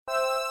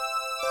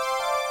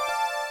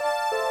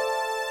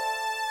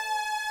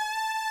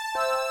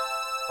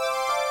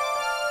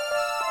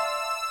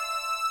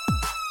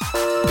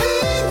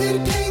Ja,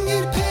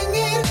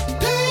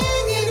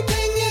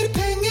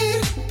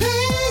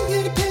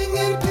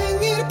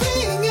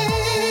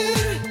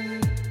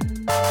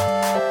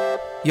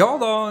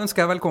 da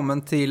ønsker jeg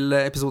velkommen til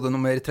episode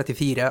nummer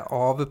 34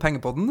 av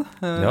Pengepodden.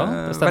 Ja,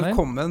 det stemmer.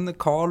 Velkommen,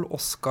 Karl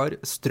Oskar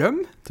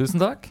Strøm.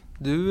 Tusen takk.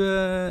 Du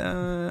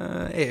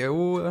er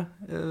jo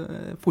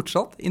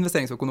fortsatt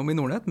investeringsøkonom i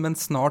Nordnet, men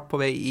snart på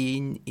vei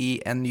inn i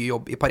en ny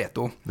jobb i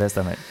Pareto. Det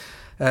stemmer.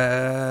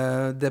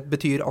 Det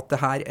betyr at det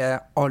her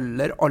er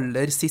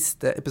aller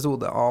siste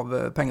episode av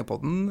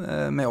Pengepodden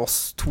med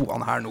oss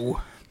toene her nå.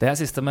 Det er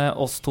siste med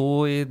oss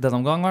to i denne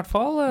omgang i hvert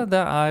fall.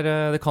 Det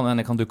kan hende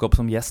jeg kan dukke opp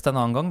som gjest en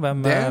annen gang. Hvem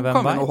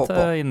vet,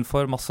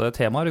 innenfor masse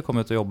temaer. Vi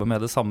kommer jo til å jobbe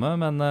med det samme,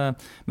 men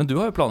du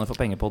har jo planer for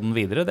Pengepodden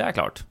videre, det er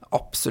klart.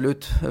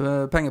 Absolutt.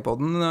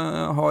 Pengepodden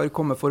har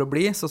kommet for å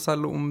bli, så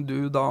selv om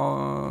du da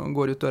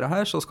går ut døra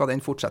her, så skal den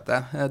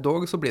fortsette.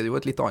 Dog så blir det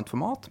jo et litt annet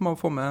format. Man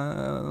får med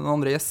noen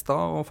andre gjester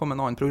og får med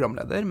en annen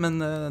programleder,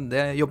 men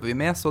det jobber vi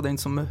med, så den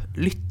som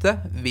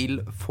lytter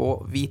vil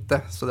få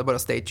vite. Så det er bare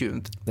stay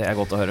tuned. Det er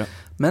godt å høre.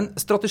 Men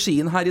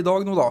strategien her i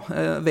dag nå da,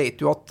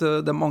 vet jo at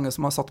det er mange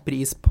som har satt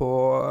pris på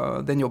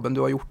den jobben du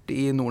har gjort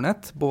i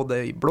Nordnet, både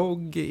i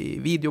blogg, i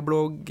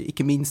videoblogg,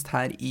 ikke minst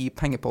her i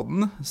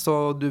Pengepodden,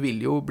 så du vil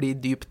jo bli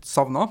dypt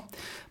savnet.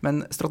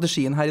 Men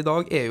strategien her i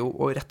dag er jo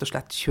å rett og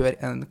slett kjøre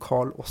en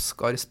Karl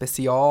Oskar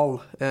spesial,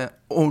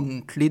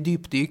 ordentlig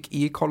dypdykk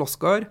i Karl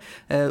Oskar,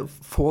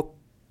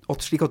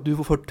 slik at du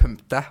får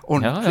tømt deg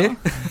ordentlig.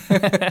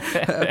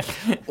 Ja.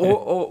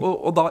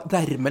 og da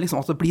dermed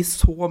liksom at det blir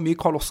så mye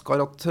Karl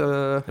Oskar at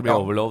det blir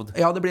overload.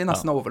 Ja, det blir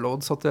nesten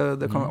overload, så at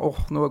det kan nå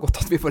er det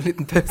godt at vi får en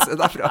liten pause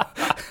derfra.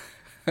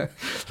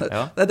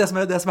 Ja. Det er det som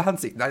er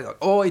hensikten her i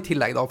dag. Og i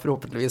tillegg da,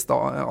 forhåpentligvis da,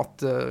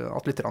 at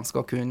lytterne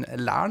skal kunne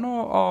lære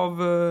noe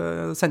av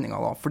sendingen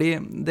da. Fordi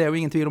det er jo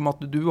ingen tvil om at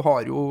du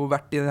har jo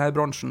vært i denne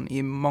bransjen i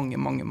mange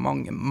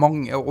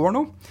år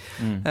nå.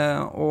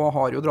 Og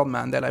har jo dratt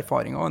med en del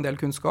erfaringer og en del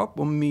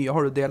kunnskap, og mye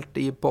har du delt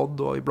i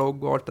podd og i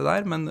blogg og alt det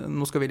der, men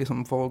nå skal vi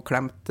liksom få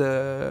klemt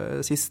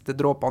siste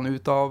dråpene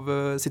ut av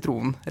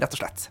sitronen, rett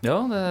og slett.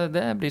 Ja,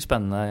 det blir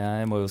spennende.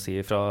 Jeg må jo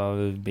si fra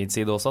min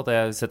side også at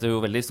jeg setter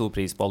jo veldig stor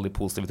pris på alle de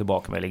positive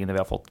tilbakemeldingene vi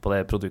har fått på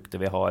det produktet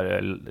vi har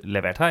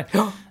levert her.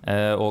 Ja.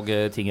 Og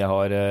ting jeg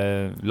har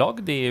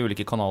lagd i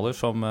ulike kanaler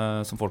som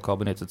folk har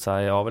benyttet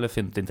seg av eller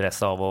funnet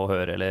interesse av å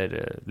høre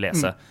eller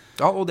lese.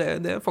 Ja, og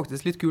det er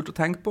faktisk litt kult å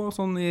tenke på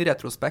sånn i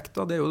retrospekt.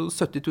 Da. Det er jo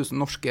 70 000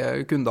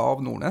 norske kunder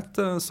av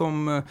Nordnet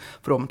som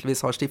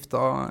forhåpentligvis har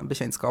stiftet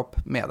bekjentskap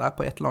med deg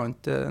på et eller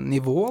annet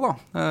nivå. Da.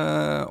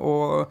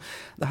 Og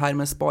det her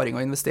med sparing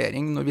og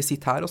investering, når vi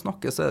sitter her og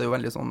snakker, så er det jo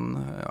veldig sånn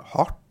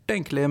hardt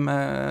egentlig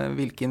med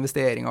hvilke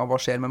investeringer, hva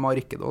skjer med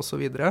markedet og så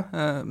videre.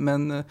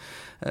 Men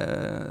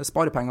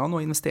sparepengene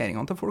og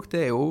investeringene til folk,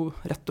 det er jo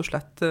rett og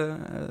slett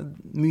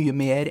mye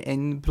mer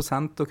enn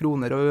prosent og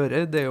kroner og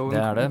øre. Det er jo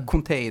en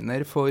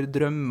container for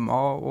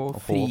drømmer og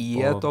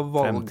frihet og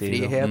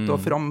valgfrihet og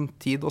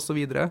fremtid og så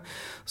videre.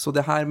 Så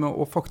det her med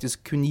å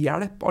faktisk kunne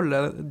hjelpe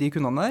alle de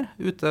kundene der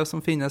ute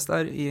som finnes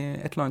der i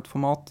et eller annet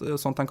format,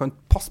 sånn at de kan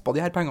passe på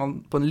de her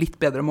pengene på en litt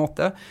bedre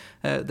måte,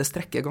 det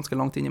strekker ganske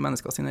langt inn i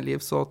mennesker sine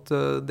liv, så at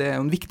det er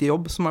en viktig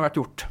jobb som har vært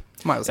gjort,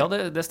 må jeg jo si.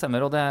 Ja, det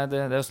stemmer, og det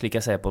er jo slik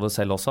jeg ser på det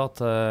selv også,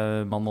 at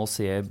man må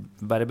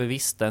være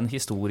bevisst den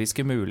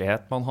historiske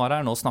mulighet man har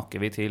her. Nå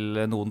snakker vi til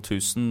noen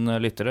tusen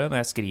lyttere.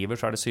 Når jeg skriver,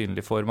 så er det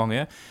synlig for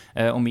mange.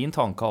 Og min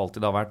tanke har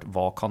alltid da vært,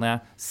 hva kan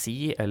jeg si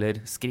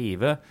eller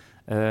skrive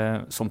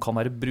som kan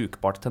være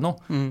brukbart til noe.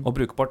 Og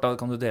brukbart, da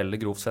kan du dele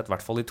det grovt sett i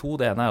hvert fall i to.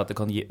 Det ene er at det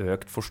kan gi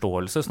økt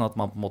forståelse, sånn at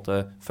man på en måte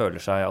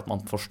føler seg at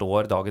man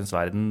forstår dagens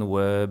verden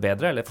noe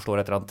bedre, eller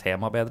forstår et eller annet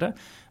tema bedre.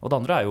 Og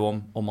det andre er jo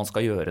om man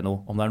skal gjøre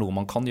noe, om det er noe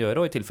man kan gjøre,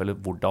 og i tilfelle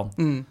hvordan.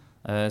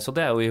 Så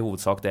det er jo i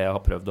hovedsak det jeg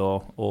har prøvd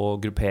å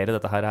gruppere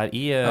dette her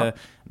i.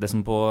 Det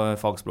som på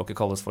fagspråket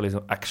kalles for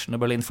liksom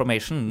actionable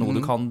information, noe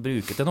du kan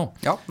bruke til noe.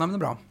 Ja, nei, men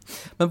det er bra.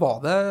 Men var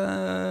det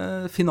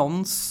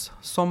finans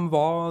som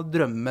var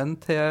drømmen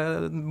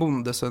til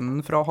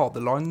bondesønnen fra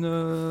Hadeland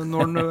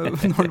når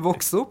han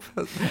vokste opp?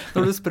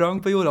 Når du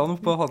sprang på jordene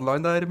oppe på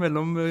Hadeland der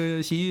mellom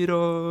kyr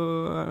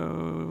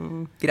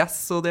og gress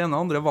og det ene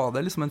og andre, var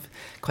det liksom en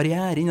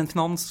karriere innen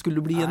finans? Skulle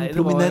du bli en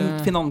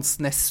prominent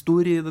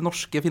finansnestor i det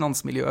norske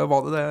finansmiljøet? Hva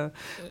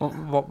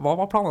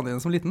var planene dine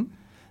som liten?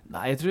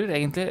 Nei, jeg tror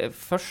egentlig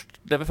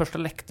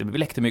vi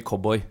lekte mye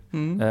cowboy,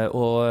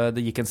 og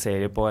det gikk en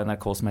serie på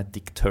NRK som het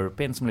Dick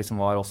Turpin, som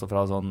liksom var også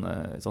fra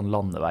sånn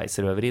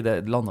landeveisrøveri.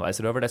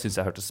 Landeveisrøver, det synes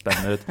jeg hørtes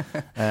spennende ut.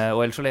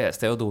 Og ellers så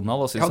leste jeg jo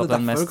Donald, og synes at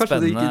den mest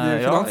spennende...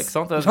 Ja, ikke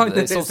sant?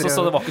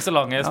 Så det var ikke så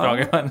lange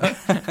spranget.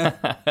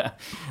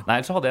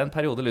 Nei, så hadde jeg en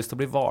periode lyst til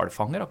å bli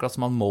hvalfanger, akkurat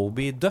som han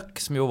Moby Duck,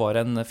 som jo var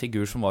en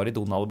figur som var i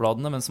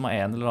Donald-bladene, men som av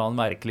en eller annen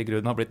merkelig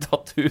grunn har blitt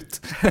tatt ut.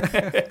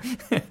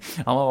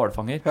 Han var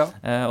hvalfanger. Ja.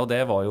 Og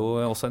det var jo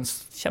også en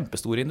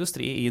kjempestor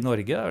industri i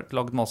Norge. Det har vært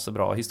lagd masse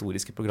bra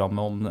historiske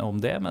programmer om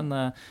det, men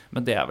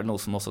det er vel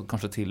noe som også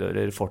kanskje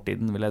tilhører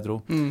fortiden, vil jeg tro.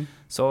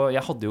 Så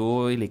jeg hadde jo,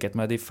 i likhet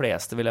med de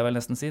fleste, vil jeg vel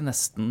nesten si,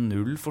 nesten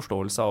null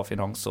forståelse av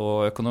finans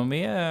og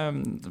økonomi.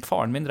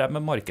 Faren min drev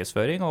med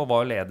markedsføring og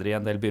var leder i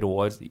en del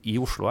byråer i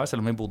Oslo her,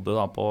 selv om vi bodde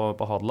da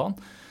på Hadeland.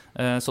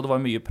 Så det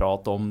var mye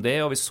prat om det,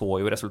 og vi så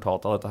jo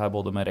resultatet av dette her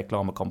både med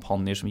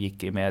reklamekampanjer som gikk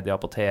i media,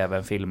 på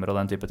TV, filmer og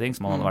den type ting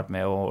som han hadde vært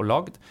med og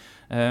lagd.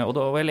 Og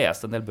da jeg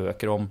leste en del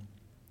bøker om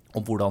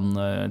hvordan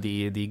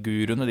de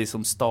guruene, de som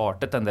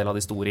startet en del av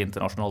de store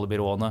internasjonale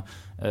byråene,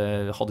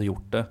 hadde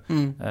gjort det.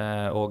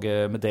 Og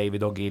med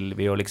David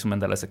Ogilvy og liksom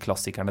en del av disse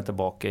klassikerne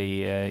tilbake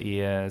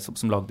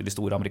som lagde de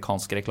store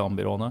amerikanske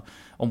reklamebyråene,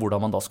 om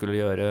hvordan man da skulle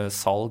gjøre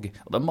salg.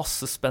 Og det er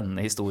masse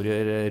spennende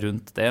historier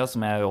rundt det,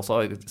 som jeg også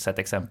har sett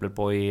eksempler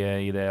på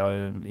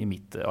i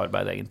mitt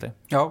arbeid, egentlig.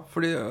 Ja, og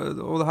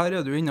det her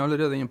er du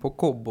allerede inne på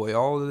cowboyer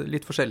og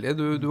litt forskjellig.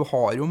 Du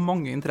har jo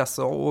mange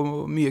interesser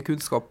og mye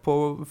kunnskap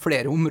på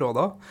flere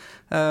områder.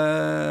 Jeg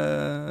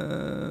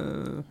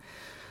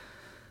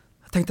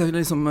tenkte jeg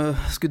liksom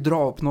skulle dra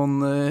opp noen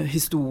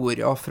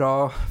historier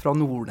fra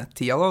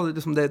Nordnett-tida da.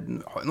 Liksom det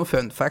har jo noen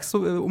fun facts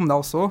om det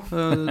også.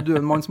 Du er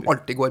en mann som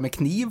alltid går med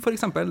kniv, for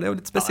eksempel. Det er jo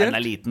litt spesielt. Ja,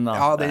 den er liten da.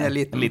 Ja, den er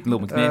liten. En liten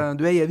lommekniv.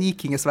 Du eier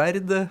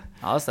vikingesverd.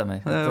 Ja, det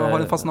stemmer. Og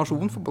har en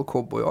fascinasjon for både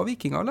cowboy og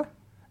vikinger, eller?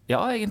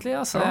 Ja, egentlig.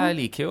 Altså, jeg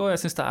liker jo, jeg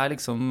synes det er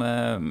liksom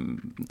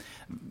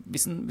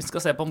hvis vi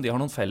skal se på om de har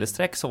noen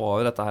fellestrekk, så var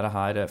jo dette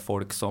her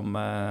folk som,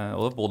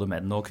 og både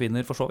menn og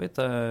kvinner for så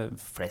vidt,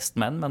 flest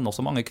menn, men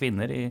også mange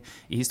kvinner i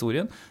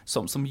historien,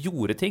 som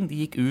gjorde ting. De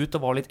gikk ut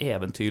og var litt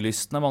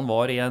eventyrlystne. Man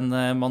var i en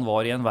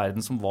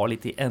verden som var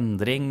litt i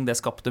endring. Det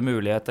skapte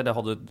muligheter, det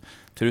hadde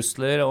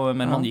trusler,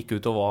 men man gikk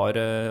ut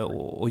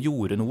og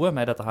gjorde noe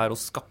med dette her, og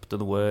skapte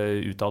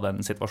noe ut av den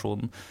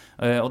situasjonen.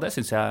 Og det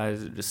synes jeg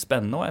er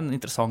spennende og en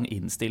interessant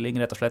innstilling,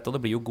 rett og slett, og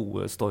det blir jo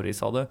gode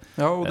stories av det.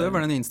 Ja, og det er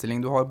vel en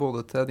innstilling du har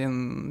både til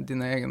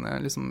dine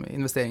egne liksom,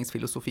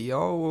 investeringsfilosofier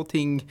og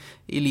ting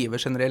i livet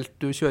generelt.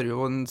 Du kjører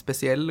jo en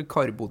spesiell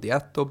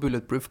karbodiett og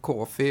bulletproof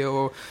coffee,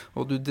 og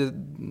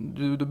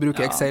du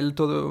bruker Excel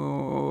til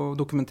å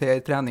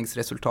dokumentere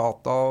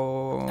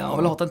treningsresultater. Jeg har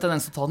vel hatt en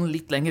tendens til å ta den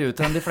litt lenger ut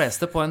enn de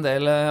fleste på en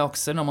del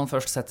aksjer når man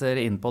først setter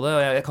inn på det,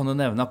 og jeg kan jo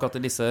nevne akkurat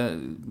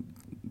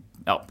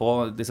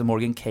på disse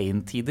Morgan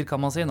Kane-tider,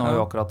 kan man si. Nå har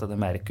jo akkurat det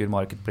Merkur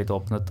Market blitt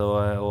åpnet,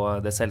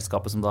 og det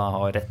selskapet som da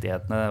har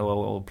rettighetene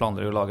og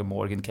planlegger å lage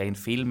Morgan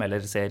Kane-film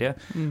eller serie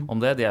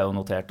om det, de er jo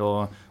notert.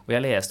 Og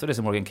jeg leste jo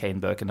disse Morgan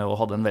Kane-bøkene og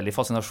hadde en veldig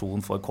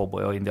fascinasjon for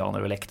cowboy og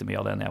indianer, og lekte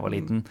mye av det når jeg var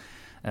liten.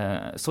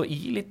 Så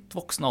i litt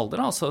voksen alder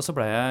da, så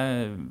ble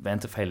jeg ved en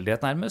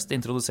tilfeldighet nærmest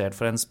introdusert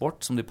for en sport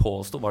som de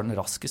påstod var den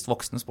raskest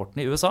voksende sporten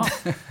i USA,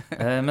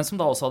 men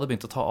som da også hadde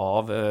begynt å ta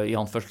av i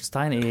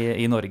anførselstegn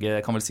i Norge.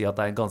 Jeg kan vel si at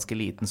det er en ganske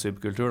liten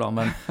subkultur da,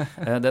 men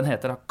den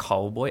heter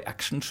cowboy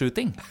action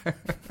shooting,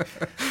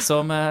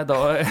 som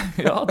da,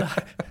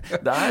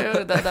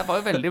 det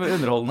var jo veldig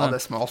underholdende. Ja, det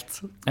er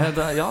smalt. Det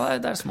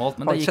er smalt,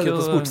 men det gikk jo... Har ikke skjedd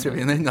på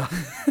sportsrevyen ennå.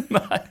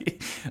 Nei,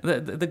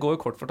 det går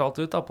jo kort fortalt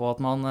ut da, på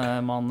at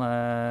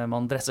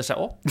man dresser seg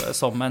opp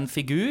som en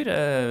figur.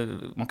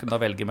 Man kunne da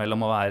velge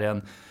mellom å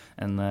være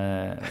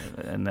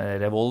en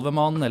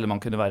revolvermann, eller man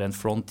kunne være en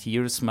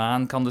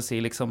frontiersman, kan du si,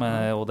 liksom,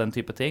 og den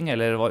type ting,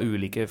 eller det var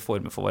ulike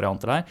former for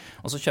varianter her.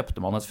 Og så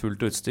kjøpte man et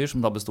fullt utstyr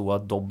som da bestod av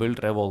et dobbelt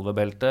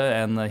revolverbelte,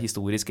 en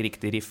historisk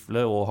riktig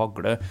rifle og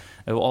hagle,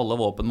 og alle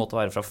våpen måtte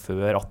være fra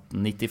før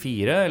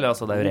 1894, eller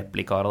altså det er jo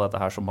replikar av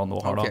dette her som man nå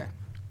har da.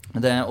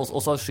 Og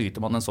så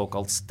skyter man en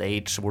såkalt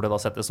stage, hvor det da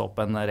settes opp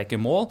en rekke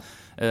mål,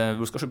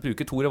 hvor du skal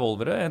bruke 2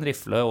 revolvere, en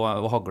rifle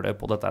og hagle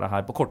på dette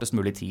her på kortest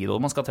mulig tid,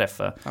 og man skal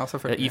treffe.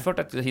 Iført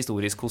et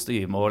historisk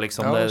kostyme, og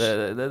liksom,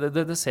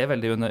 det ser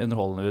veldig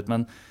underholdende ut,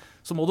 men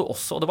så må du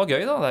også, og det var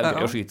gøy da, det er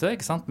gøy å skyte,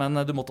 ikke sant? Men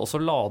du måtte også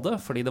lade,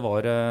 fordi det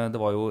var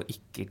jo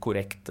ikke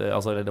korrekt,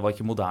 altså det var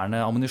ikke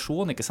moderne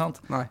ammunisjon, ikke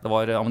sant? Nei. Det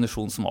var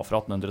ammunisjon som var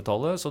fra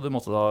 1800-tallet, så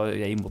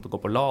jeg måtte gå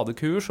på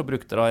ladekurs, og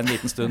brukte da en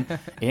liten stund,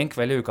 en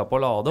kveld i uka på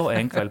å lade, og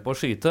en kveld på å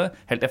skyte,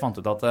 helt til jeg fant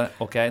ut at,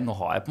 ok, nå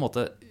har jeg på en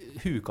måte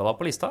huka da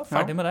på lista,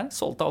 ferdig med det,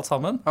 solgte alt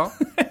sammen. Ja.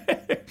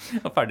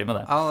 Og ferdig med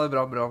det. Ja, det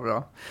er bra.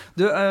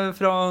 Du,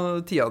 fra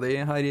tida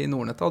di her i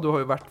Nordnett, da, du har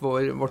jo vært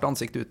vårt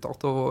ansikt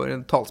utad og vår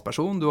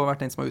talsperson. Du har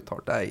vært den som har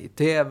uttalt deg i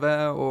TV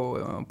og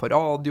på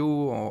radio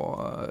og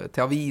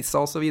til aviser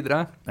og så videre.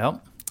 Ja.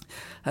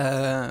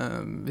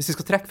 Hvis vi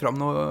skal trekke frem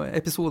noen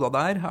episoder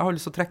der, jeg har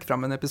lyst til å trekke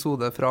frem en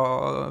episode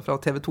fra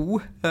TV 2.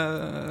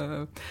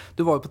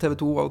 Du var jo på TV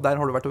 2, og der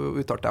har du vært og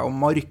uttalt deg om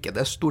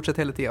markedet stort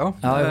sett hele tiden.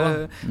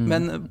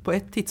 Men på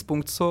et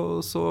tidspunkt så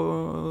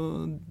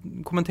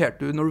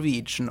kommenterte du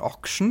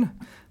Norwegian-aksjen.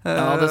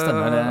 Ja, det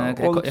stemmer.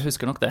 Jeg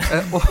husker nok det.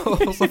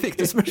 Og så fikk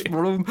du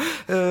spørsmål om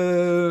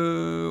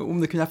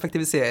det kunne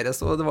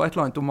effektiviseres, og det var et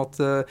eller annet om at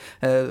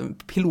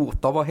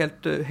piloter var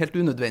helt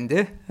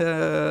unødvendig.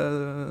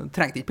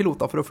 Trengte ikke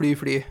piloter for å fly.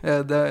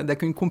 Det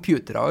kunne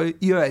computere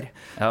gjøre.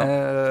 Ja.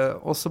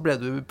 Og så ble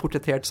du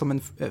portrettert som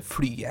en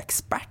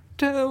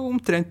flyekspert,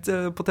 omtrent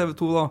på TV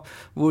 2, da,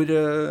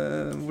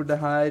 hvor det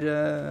her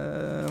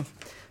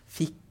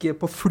fikk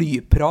på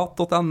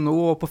flyprat.no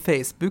og på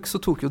Facebook, så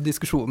tok jo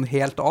diskusjonen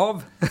helt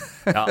av.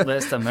 Ja, det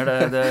stemmer.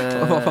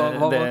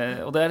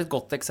 Og det et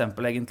godt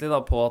eksempel egentlig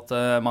da, på at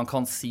man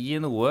kan si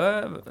noe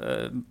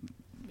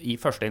i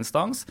første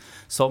instans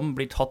som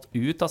blir tatt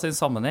ut av sin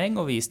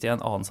sammenheng og vist i en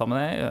annen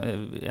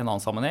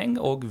sammenheng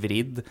og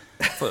vridd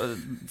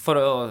for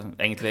å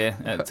egentlig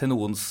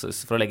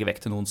for å legge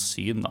vekk til noens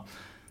syn da.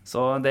 Så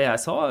det jeg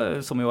sa,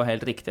 som jo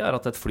helt riktig,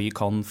 at et fly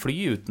kan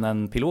fly uten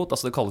en pilot.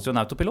 Altså det kalles jo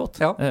en autopilot.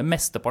 Ja.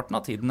 Mesteparten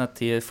av tiden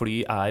et fly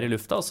i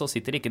lufta, så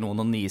sitter ikke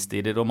noen og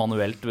nistirrer og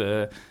manuelt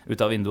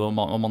ut av vinduet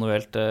og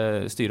manuelt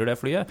styrer det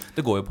flyet.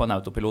 Det går jo på en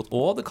autopilot,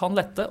 og det kan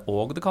lette,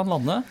 og det kan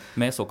lande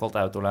med såkalt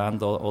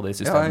autoland og de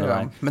systemene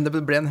der. Men det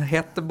ble en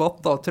het debatt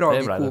da,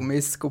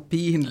 tragikomisk og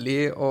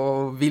pinlig,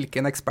 og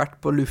hvilken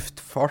ekspert på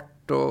luftfart,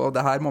 og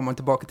det her må man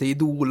tilbake til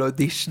Idol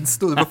Audition,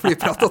 stod det på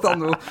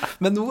flyprat.no.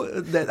 Men nå,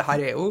 det her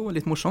jo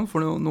litt morsomt,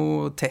 for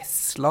nå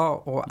Tesla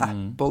og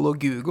Apple og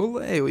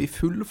Google jo i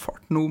full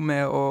fart nå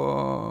med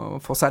å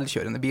få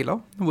selvkjørende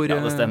biler. Ja,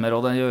 det stemmer,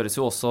 og det gjøres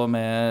jo også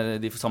med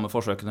de samme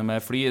forsøkene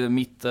med fly.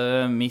 Mitt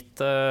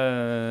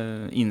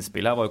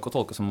innspill her var jo ikke å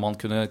tolke som om man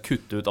kunne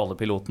kutte ut alle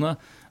pilotene.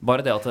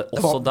 Bare det at det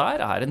også der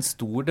en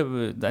stor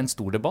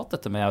debatt,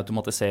 dette med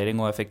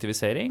automatisering og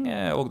effektivisering,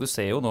 og du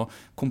ser jo nå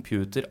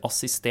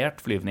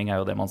computerassistert flyvning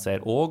jo det man ser,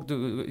 og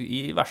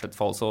i verste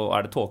fall så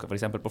det tåke for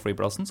eksempel på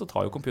flyplassen, så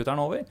tar jo computeren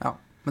over. Ja,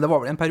 men det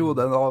var vel en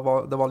periode da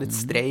det var litt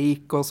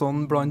streik og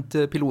sånn blant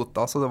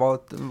piloter, så det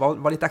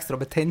var litt ekstra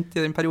betent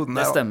i den perioden.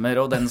 Det stemmer,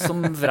 og den som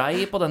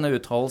vrei på denne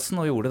uttalelsen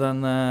og gjorde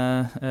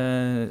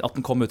at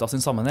den kom ut av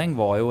sin sammenheng,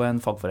 var jo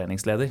en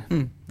fagforeningsleder.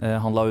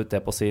 Han la ut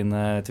det på sin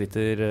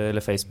Twitter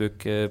eller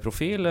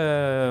Facebook-profil,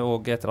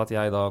 og etter at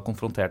jeg da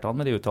konfronterte han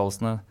med de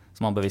uttalelsene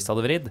som han bevisst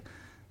hadde vridd,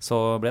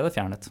 så ble det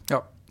fjernet.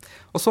 Ja.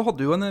 Og så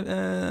hadde du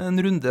en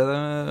runde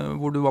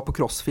hvor du var på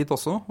CrossFit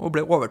også, og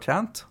ble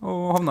overtrent,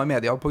 og havnet i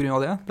media på grunn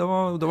av det. Det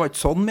var ikke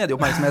sånn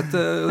medieoppmerksomhet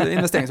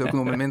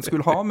investeringsøkonomen min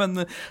skulle ha, men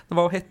det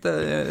var hett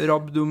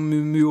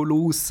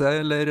rabdomyolose,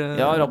 eller...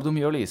 Ja,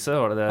 rabdomyolyse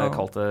var det jeg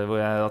kalte det, hvor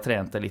jeg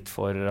trente litt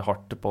for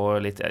hardt på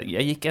litt...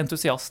 Jeg gikk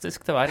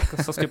entusiastisk til verk, og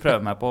så skulle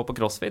prøve meg på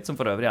CrossFit, som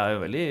for øvrig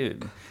jo veldig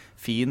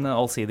fin,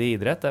 allsidig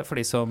idrett for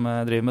de som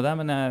driver med det,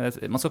 men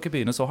man skal ikke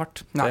begynne så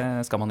hardt. Nei.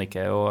 Det skal man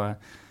ikke,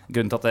 og...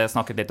 Grunnen til at jeg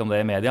snakket litt om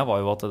det i media var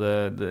jo at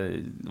det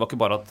var ikke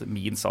bare at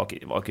min sak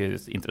var ikke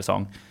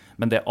interessant,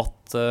 men det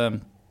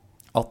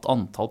at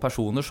antall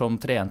personer som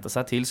trente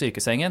seg til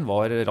sykesengen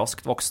var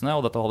raskt voksende,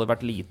 og dette hadde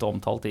vært lite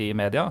omtalt i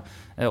media,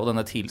 og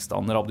denne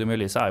tilstanden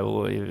rabdomyolyse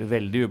jo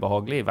veldig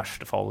ubehagelig, i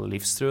verste fall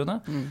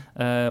livstruende,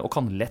 og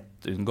kan lett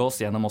unngås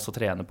gjennom også å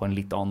trene på en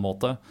litt annen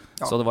måte.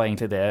 Ja. Så det var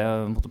egentlig det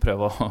jeg måtte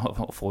prøve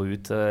å få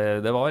ut.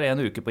 Det var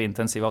en uke på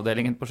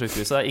intensivavdelingen på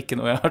sykehuset. Det ikke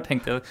noe jeg har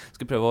tenkt jeg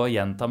skulle prøve å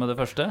gjenta med det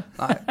første.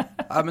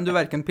 Nei, men du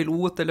er hverken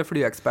pilot eller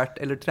flyekspert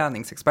eller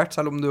treningsekspert,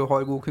 selv om du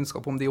har god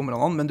kunnskap om de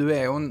områdene, men du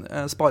jo en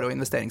spare- og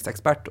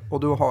investeringsekspert,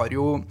 og du har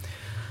jo...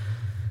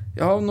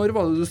 Ja, når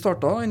var det du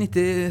startet? I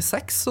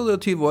 96, så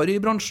det 20 år i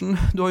bransjen.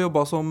 Du har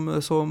jobbet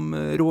som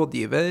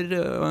rådgiver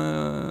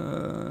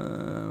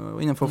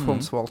innenfor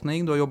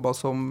fondsforvaltning. Du har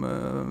jobbet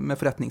med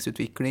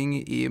forretningsutvikling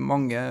i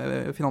mange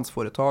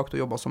finansforetak. Du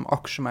har jobbet som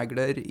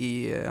aksjemegler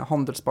i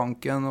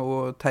Handelsbanken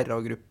og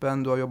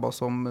Terra-gruppen. Du har jobbet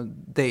som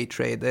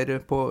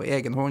daytrader på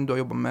egen hånd. Du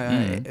har jobbet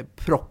med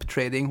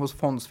prop-trading hos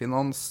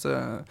Fondsfinans.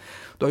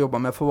 Du har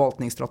jobbet med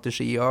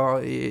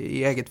forvaltningsstrategier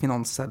i eget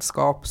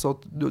finansselskap. Så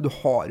du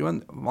har jo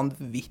en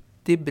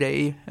vanvittig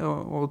bred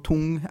og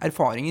tung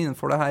erfaring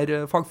innenfor det her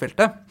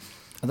fagfeltet.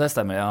 Det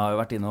stemmer, jeg har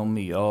vært innom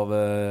mye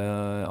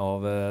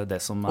av det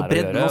som å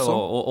gjøre,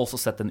 og også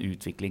sett den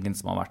utviklingen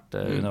som har vært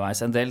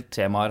underveis. En del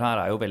temaer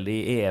her jo veldig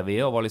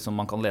evige, og liksom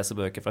man kan lese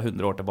bøker fra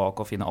 100 år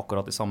tilbake og finne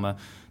akkurat de samme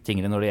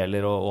tingene når det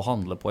gjelder å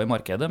handle på i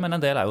markedet, men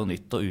en del jo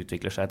nytt og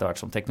utvikler seg etter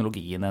hvert som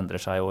teknologien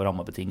endrer seg og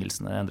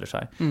rammebetingelsene endrer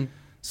seg.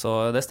 Så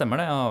det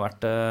stemmer det, jeg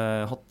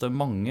har hatt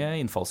mange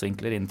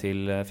innfallsvinkler inn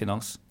til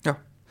finans. Ja.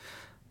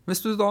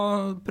 Hvis du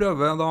da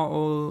prøver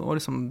å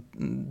liksom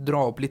dra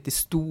opp litt de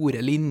store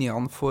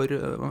linjene for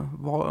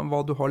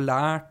hva du har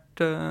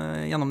lært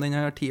gjennom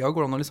denne tida,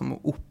 går det an å liksom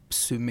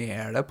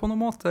oppsummere det på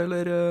noen måte,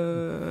 eller?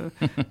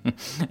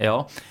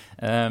 Ja,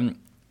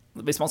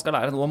 hvis man skal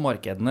lære noe om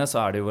markedene,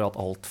 så det jo at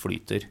alt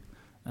flyter.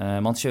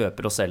 Man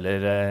kjøper og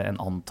selger en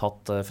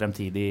antatt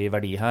fremtidig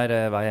verdi her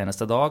hver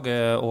eneste dag,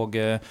 og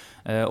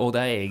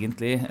det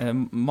egentlig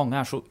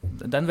mange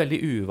det en veldig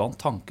uvant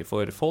tanke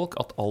for folk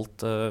at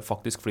alt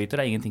faktisk flyter.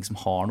 Det ingenting som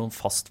har noen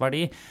fast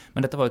verdi,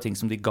 men dette var jo ting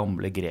som de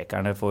gamle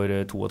grekerne for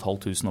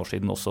 2500 år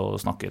siden også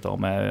snakket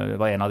om.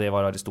 En av de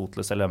var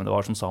Aristoteles eller hvem det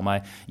var som sa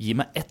meg, gi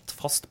meg ett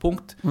fast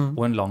punkt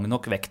og en lang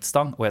nok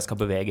vektstang, og jeg skal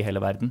bevege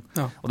hele verden.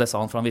 Ja. Og det sa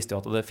han, for han visste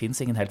jo at det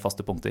finnes ingen helt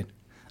faste punkter.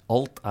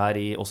 alt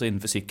også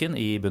innen fysikken,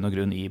 i bunn og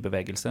grunn i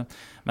bevegelse.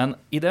 Men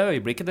i det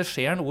øyeblikket det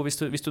skjer noe, hvis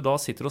du da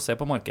sitter og ser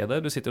på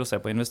markedet, du sitter og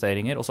ser på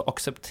investeringer, og så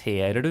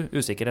aksepterer du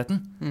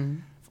usikkerheten.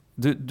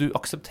 Du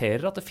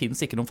aksepterer at det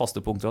finnes ikke noen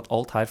faste punkter, at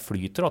alt her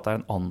flyter, og at det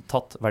en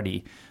antatt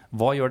verdi.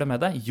 Hva gjør det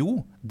med deg?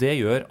 Jo, det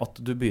gjør at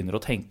du begynner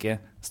å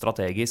tenke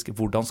strategisk.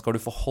 Hvordan skal du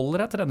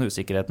forholde deg til denne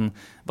usikkerheten?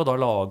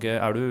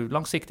 Er du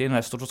langsiktig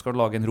investor, så skal du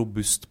lage en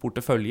robust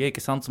portefølje,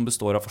 ikke sant, som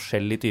består av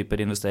forskjellige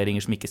typer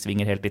investeringer som ikke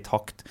svinger helt i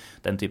takt,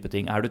 den type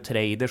ting. Er du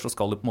trader, så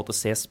skal du på en måte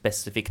se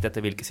spesifikt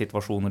etter hvilke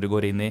situasjoner du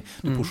går inn i.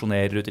 Du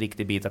porsjonerer ut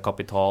riktig bit av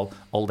kapital,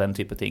 all den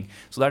type ting.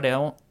 Så det det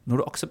når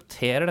du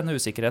aksepterer denne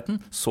usikkerheten,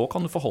 så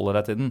kan du forholde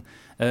deg til den.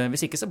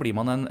 Hvis ikke så blir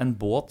man en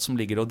båt som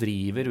ligger og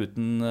driver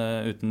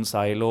uten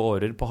seil og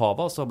årer på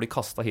havet, og så blir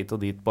kastet hit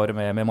og dit bare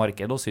med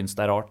markedet og synes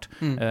det rart.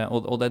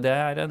 Og det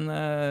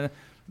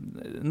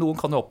noen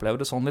kan jo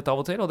oppleve det sånn litt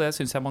av og til, og det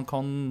synes jeg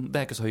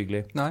det ikke så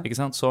hyggelig. Ikke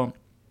sant?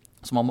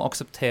 Så man må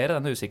akseptere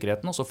denne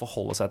usikkerheten, og så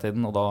forholde seg til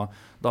den, og da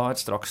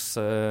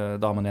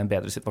er man i en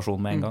bedre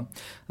situasjon med en gang.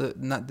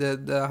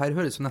 Det her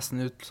høres jo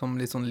nesten ut som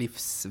litt sånn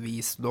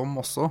livsvisdom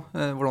også.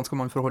 Hvordan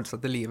skal man forholde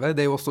seg til livet?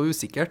 Det er jo også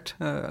usikkert.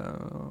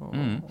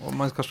 Og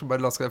man kanskje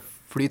bare la seg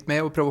flyte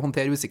med og prøve å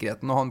håndtere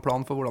usikkerheten og ha en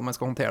plan for hvordan man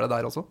skal håndtere det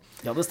der også.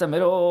 Ja, det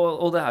stemmer,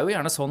 og det jo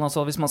gjerne sånn,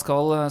 altså hvis man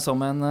skal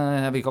som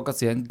jeg vil ikke akkurat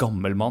si en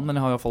gammel mann, men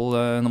jeg har i hvert fall,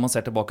 når man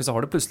ser tilbake, så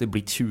har det plutselig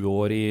blitt 20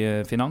 år i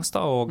finans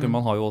da, og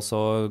man har jo også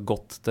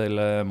gått til,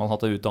 man har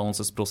hatt en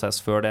utdannelsesprosess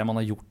før det,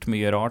 man har gjort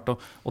mye rart,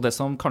 og det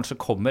som kanskje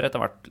kommer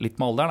etter hvert litt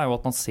med alderen, jo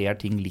at man ser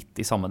ting litt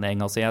i sammenheng.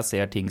 Altså jeg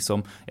ser ting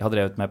som jeg har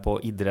drevet med på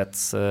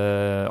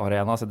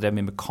idrettsarena, så jeg drev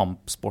mye med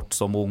kampsport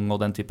som ung og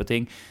den type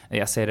ting.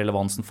 Jeg ser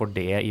relevansen for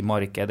det i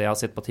markedet. Jeg har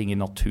sett på ting i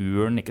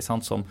naturen, ikke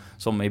sant,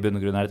 som i bunn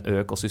og grunn et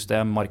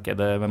økosystem.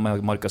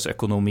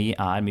 Markedsøkonomi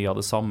mye av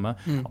det samme.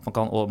 At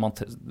man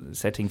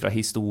ser ting fra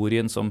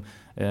historien som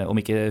om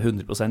ikke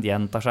 100%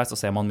 gjentar seg, så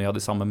ser man mye av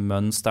de samme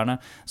mønsterne.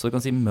 Så du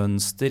kan si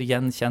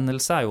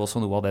mønstergjenkjennelse jo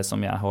også noe av det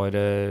som jeg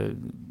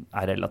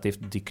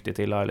relativt dyktig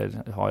til, eller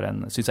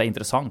synes jeg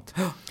interessant.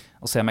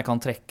 Og se om jeg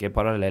kan trekke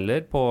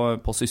paralleller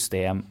på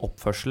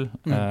systemoppførsel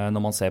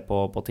når man ser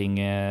på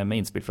ting med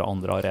innspill fra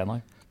andre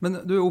arenaer. Men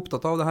du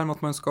opptatt av det her med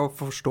at man skal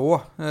forstå,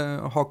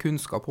 ha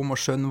kunnskap om å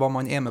skjønne hva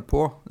man med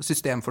på,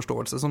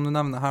 systemforståelse som du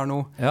nevner her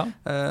nå. Ja.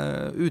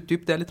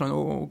 Utdyp det litt,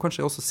 og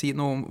kanskje også si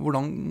noe om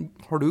hvordan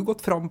har du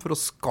gått fram for å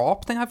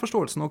skape denne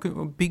forståelsen og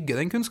bygge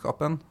den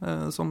kunnskapen,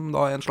 som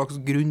da en slags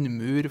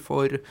grunnmur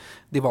for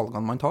de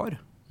valgene man tar?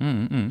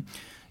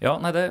 Ja,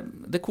 nei,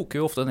 det koker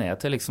jo ofte ned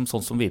til liksom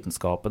sånn som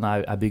vitenskapen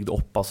bygd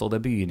opp, altså det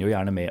begynner jo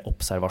gjerne med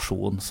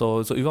observasjon.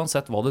 Så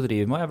uansett hva du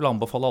driver med, jeg vil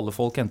anbefale alle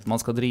folk, enten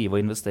man skal drive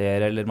og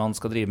investere, eller man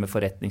skal drive med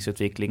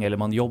forretningsutvikling, eller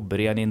man jobber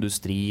i en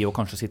industri og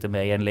kanskje sitter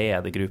med i en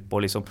ledergruppe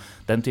og liksom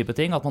den type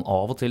ting, at man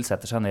av og til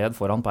setter seg ned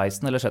foran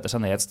peisen, eller setter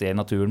seg ned et sted i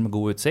naturen med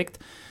god utsikt,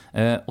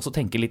 og så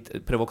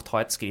prøve å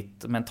ta et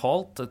skritt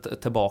mentalt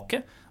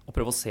tilbake, og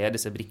prøve å se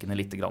disse brikkene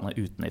litt grann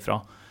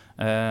utenifra.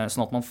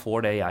 Sånn at man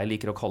får det jeg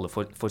liker å kalle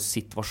for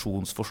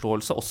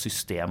situasjonsforståelse og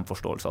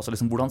systemforståelse. Altså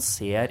liksom, hvordan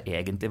ser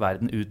egentlig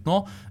verden ut nå?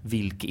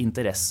 Hvilke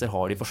interesser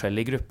har de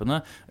forskjellige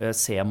gruppene?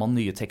 Ser man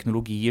nye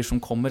teknologier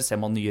som kommer?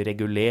 Ser man nye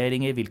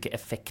reguleringer? Hvilke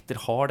effekter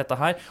har dette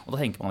her? Og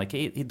da tenker man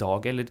ikke i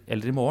dag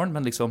eller i morgen,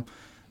 men liksom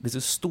disse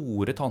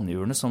store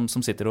tannhjulene som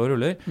sitter og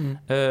ruller,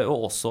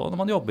 og også når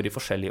man jobber i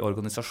forskjellige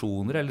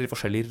organisasjoner, eller i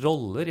forskjellige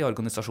roller i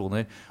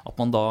organisasjoner, at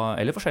man da,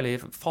 eller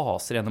forskjellige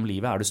faser gjennom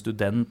livet, du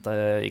student,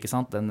 ikke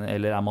sant,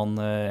 eller man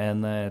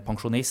en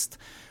pensjonist,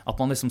 at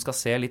man liksom skal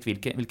se litt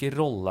hvilke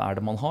rolle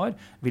det man har,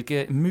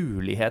 hvilke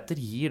muligheter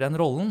gir den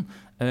rollen,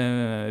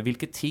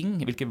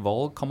 hvilke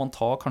valg kan man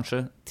ta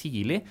kanskje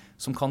tidlig,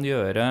 som kan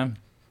gjøre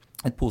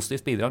et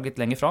positivt bidrag litt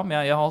lenger fram.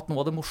 Jeg har hatt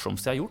noe av det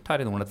morsomste jeg har gjort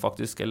her i Nordnett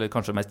faktisk, eller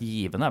kanskje mest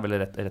givende vel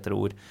rettere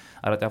ord,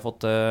 at jeg har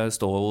fått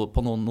stå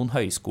på noen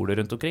høyskoler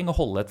rundt omkring og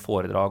holde et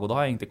foredrag, og da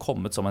har jeg egentlig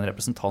kommet som en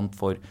representant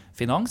for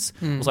finans,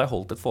 og så har jeg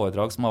holdt et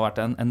foredrag som har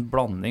vært en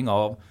blanding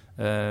av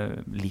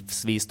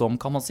livsvisdom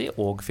kan man si,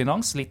 og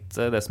finans, litt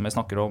det som jeg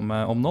snakker om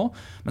nå,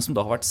 men som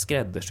da har vært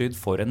skreddersydd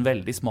for en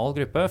veldig smal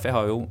gruppe, for jeg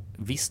har jo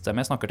visst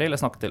hvem jeg snakker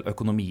til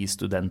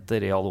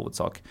økonomistudenter i all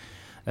hovedsak.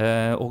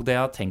 Og det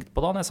jeg har tenkt på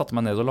da når jeg satte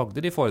meg ned og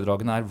lagde de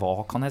foredragene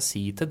hva kan jeg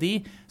si til de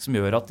som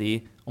gjør at de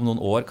om noen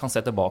år kan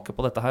se tilbake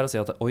på dette her og si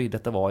at oi,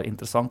 dette var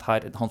interessant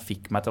her, han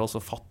fikk meg til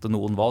å fatte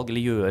noen valg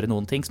eller gjøre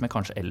noen ting som jeg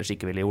kanskje ellers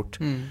ikke ville gjort.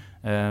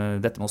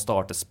 Dette med å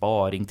starte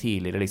sparing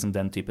tidligere, liksom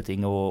den type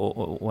ting,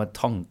 og et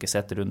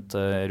tankesett rundt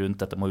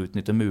dette med å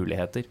utnytte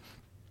muligheter.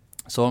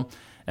 Så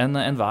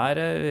enhver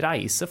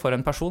reise for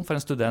en person, for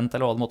en student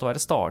eller hva det måtte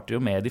være, starter jo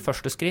med de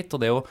første skritt,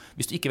 og det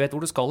hvis du ikke vet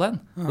hvor du skal hen,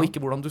 og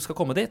ikke hvordan du skal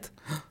komme dit,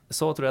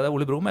 så tror jeg det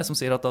Ole Brumm som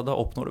sier at da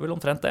oppnår du vel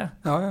omtrent det.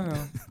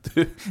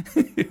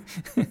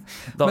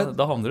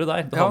 Da havner du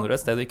der, da havner du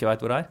et sted du ikke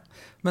vet hvor det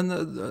Men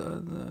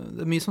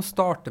det mye som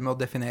starter med å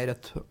definere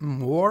et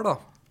mål da,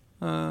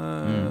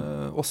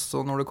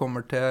 også når det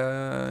kommer til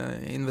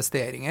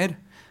investeringer.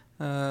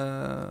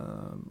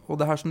 Og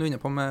det her som du er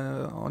inne på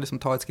med å liksom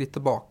ta et skritt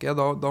tilbake,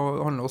 da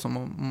handler det også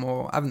om å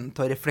evne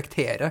til å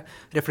reflektere.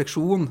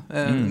 Refleksjon.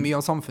 Mye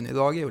av samfunnet i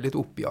dag er jo litt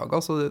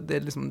oppjaget, så det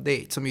er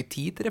ikke så mye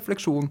tid til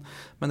refleksjon,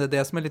 men det er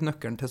det som er litt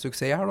nøkkelen til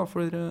suksess her, da,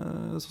 for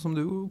sånn som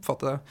du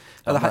oppfatter det.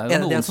 Ja, det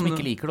er noen som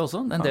ikke liker det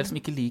også. En del som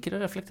ikke liker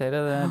å reflektere.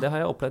 Det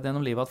har jeg opplevd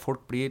gjennom livet, at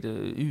folk blir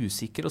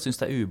usikre og synes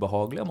det er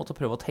ubehagelig og måtte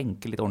prøve å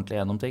tenke litt ordentlig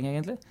gjennom ting,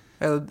 egentlig.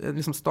 Jeg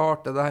liksom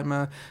starter det her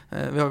med,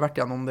 vi har vært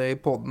gjennom det i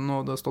podden,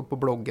 og det har stått på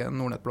bloggen,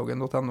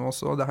 nordnettbloggen.no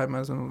også, det her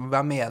med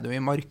hvem er du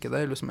i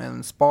markedet? Liksom, er du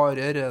en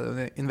sparer, er du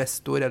en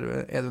investor, er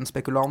du en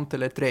spekulant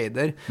eller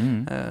trader?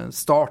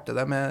 Starter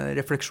det med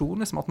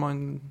refleksjon, liksom at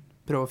man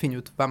prøve å finne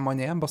ut hvem man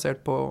er,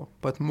 basert på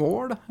et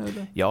mål?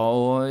 Eller? Ja,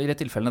 og i det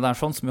tilfellene der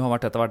sånn, som jo har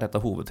vært et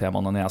av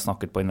hovedtemaene når jeg har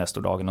snakket på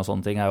investordagen og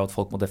sånne ting, er jo at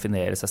folk må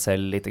definere seg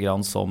selv litt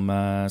grann som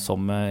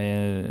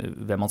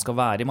hvem man skal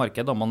være i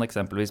markedet, om man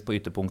eksempelvis på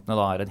ytterpunktene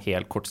da er en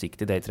helt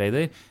kortsiktig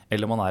daytrader,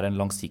 eller man er en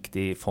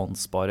langsiktig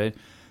fondssparer.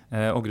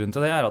 Og grunnen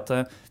til det er at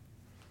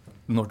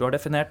når du har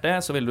definert det,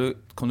 så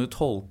kan du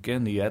tolke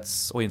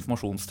nyhets- og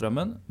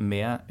informasjonsstrømmen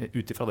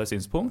ut ifra det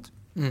synspunkt.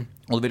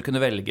 Og du vil kunne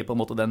velge på en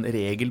måte den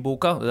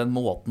regelboka, den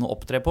måten å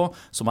opptre på,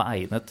 som er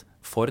egnet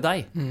for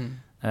deg.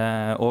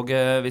 Og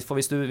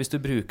hvis du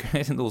bruker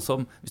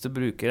hvis du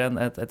bruker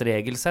et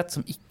regelsett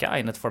som ikke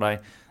er egnet for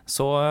deg,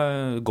 så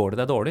går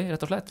det deg dårlig,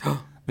 rett og slett.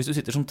 Hvis du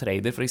sitter som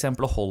trader for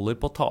eksempel og holder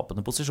på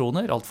tapende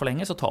posisjoner alt for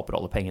lenge, så taper du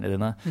alle pengene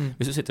dine.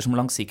 Hvis du sitter som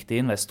langsiktig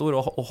investor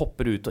og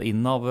hopper ut og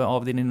inn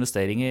av dine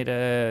investeringer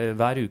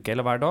hver uke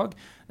eller hver dag,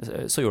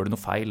 så gjør du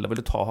noe feil. Da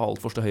vil du ta alt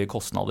for høye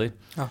kostnader.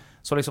 Ja.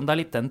 Så liksom det er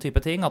litt den type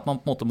ting, at man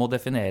på en måte må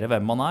definere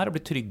hvem man er og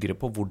bli tryggere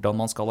på hvordan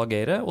man skal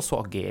agere, og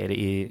så agere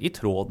i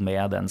tråd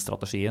med den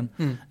strategien.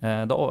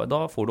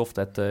 Da får du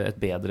ofte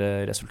et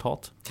bedre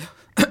resultat.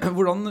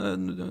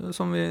 Hvordan,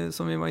 som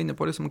vi var inne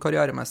på, liksom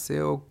karrieremessig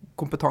og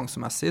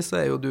kompetansemessig, så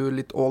er jo du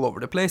litt all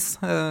over the place.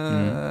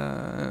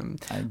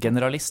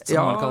 Generalist,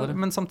 som man kaller det.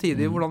 Men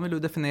samtidig, hvordan vil du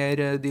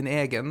definere din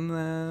egen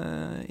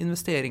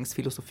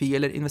investeringsfilosofi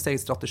eller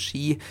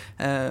investeringsstrategi?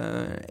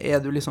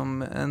 Er du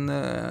liksom en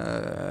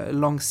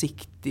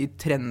langsiktig,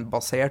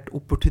 trendbasert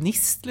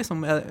opportunist?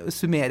 Liksom?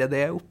 Summerer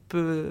det opp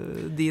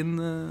din...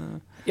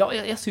 Ja,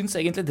 jeg synes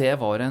egentlig det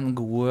var en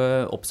god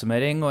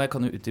oppsummering, og jeg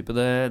kan jo utdype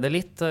det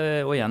litt.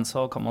 Og igjen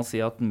så kan man si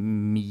at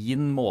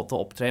min måte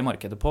å opptre i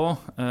markedet på,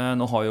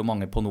 nå har jo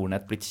mange på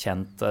Nordnett blitt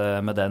kjent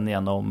med den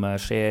gjennom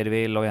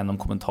Shareville og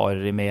gjennom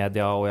kommentarer i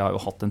media, og jeg har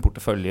jo hatt en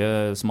portefølje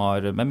som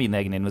har med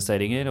mine egne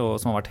investeringer, og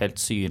som har vært helt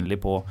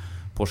synlig på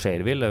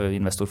Shareville,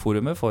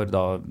 investorforumet, for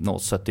da nå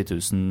 70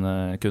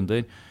 000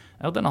 kunder.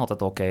 Ja, den har hatt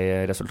et ok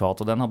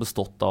resultat, og den har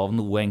bestått av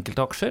noe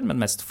enkeltaksjer,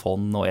 men mest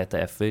fond og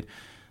ETF-er.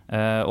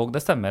 Og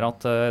det stemmer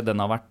at den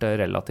har vært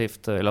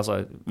relativt,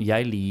 altså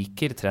jeg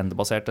liker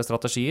trendbaserte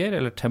strategier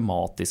eller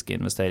tematiske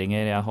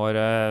investeringer. Jeg har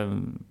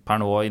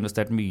per nå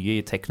investert mye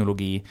i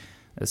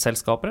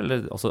teknologiselskaper,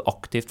 eller altså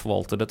aktivt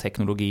forvaltede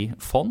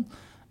teknologifond,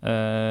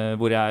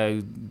 hvor jeg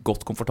er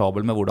godt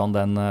komfortabel med hvordan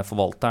den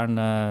forvalteren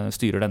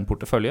styrer den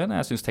porteføljen.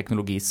 Jeg synes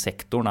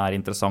teknologisektoren er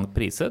interessant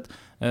priset,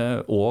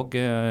 og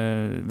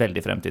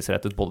veldig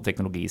fremtidsrettet, både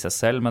teknologi i seg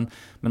selv,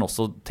 men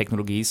også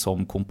teknologi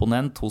som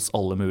komponent hos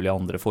alle mulige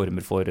andre former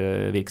for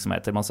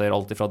virksomheter. Man ser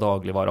alltid fra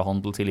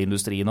dagligvarehandel til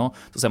industri nå,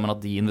 så ser man at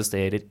de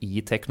investerer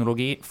i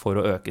teknologi for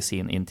å øke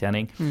sin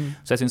inntjening.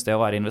 Så jeg synes det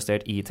å være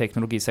investert i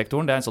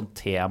teknologisektoren, det er en sånn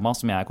tema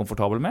som jeg er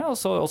komfortabel med,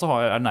 og så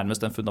er det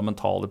nærmest den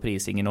fundamentale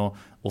prisingen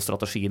og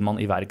strategien man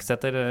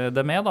iverksetter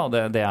det med,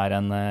 da. Det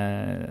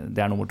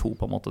er nummer 2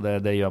 på en måte.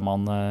 Det gjør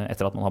man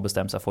etter at man har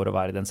bestemt seg for å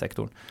være i den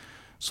sektoren.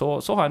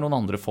 Så har jeg noen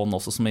andre fond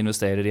også som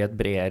investerer i et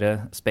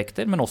bredere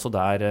spekter, men også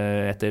der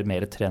etter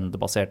mer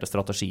trendbaserte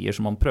strategier,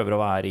 som man prøver å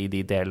være i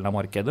de delene av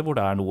markedet hvor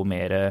det er noe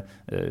mer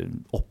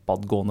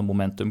oppadgående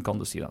momentum, kan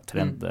du si, da,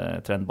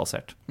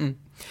 trendbasert.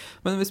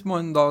 Men hvis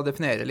man da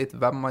definerer litt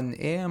hvem man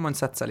er, man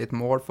setter seg litt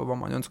mål for hva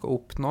man ønsker å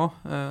oppnå,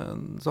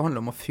 så handler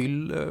det om å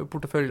fylle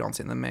porteføljene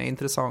sine med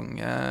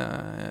interessante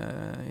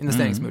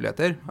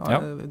investeringsmuligheter,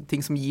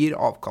 ting som gir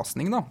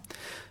avkastning da.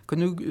 Kan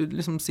du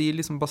liksom si,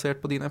 liksom basert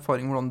på din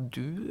erfaring, hvordan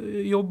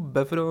du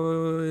jobber for å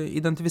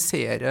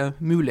identifisere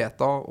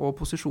muligheter og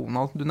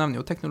posisjoner? Du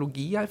nevner jo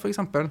teknologi her, for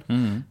eksempel.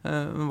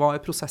 Hva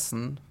er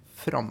prosessen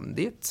fram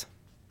dit?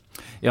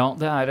 Ja,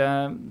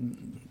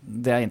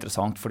 det er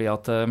interessant, fordi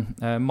at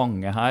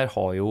mange her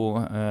har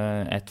jo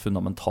et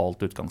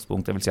fundamentalt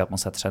utgangspunkt. Det vil si at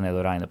man setter seg ned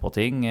og regner på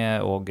ting,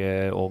 og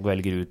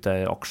velger ut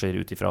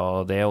aksjer ut ifra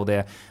det. Og det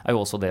er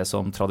jo også det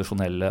som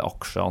tradisjonelle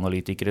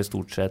aksjeanalytikere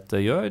stort sett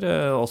gjør,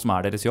 og som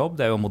er deres jobb.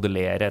 Det er jo å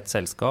modellere et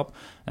selskap,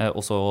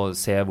 og så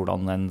se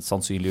hvordan en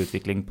sannsynlig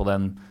utvikling på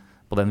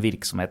den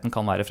virksomheten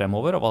kan være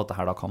fremover, og hva dette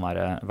her da kan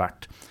være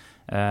verdt.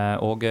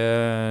 Og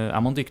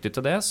er man dyktig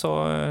til det, så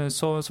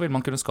vil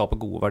man kunne skape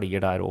gode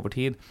verdier der over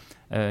tid.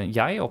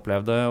 Jeg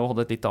opplevde og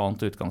hadde et litt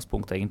annet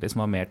utgangspunkt egentlig,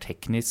 som var mer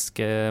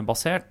teknisk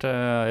basert,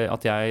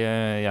 at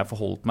jeg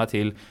forholdt meg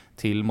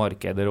til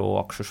markeder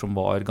og aksjer som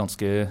var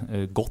ganske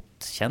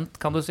godt kjent,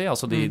 kan du si,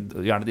 altså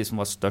gjerne de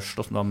som var størst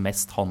og som det var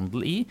mest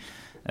handel i.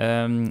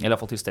 eller i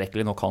hvert fall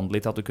tilstrekkelig nok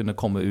handlet til at du kunne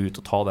komme ut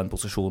og ta den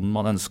posisjonen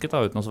man ønsket,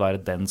 da, uten å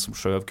være den som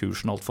skjøv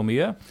kursen alt for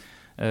mye.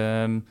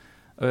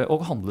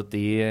 Og handlet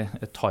de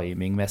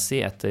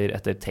timingmessig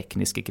etter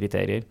tekniske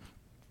kriterier.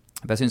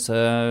 Jeg synes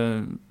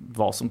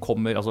hva som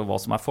kommer, altså hva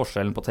som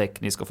forskjellen på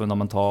teknisk og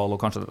fundamental, og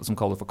kanskje det som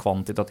kalles for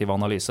kvantitativ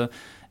analyse,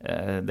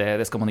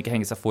 det skal man ikke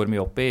henge seg for mye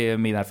opp i.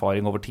 Min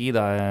erfaring over tid,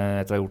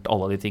 etter å ha gjort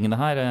alle de tingene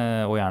her,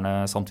 og gjerne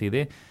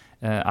samtidig,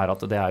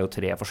 at det jo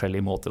 3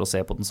 forskjellige måter å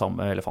se på den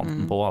samme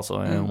elefanten på. Altså,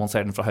 om man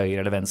ser den fra høyre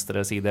eller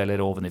venstre side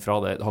eller ovenifra,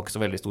 det har ikke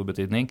så veldig stor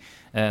betydning.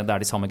 Det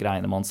de samme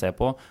greiene man ser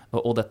på.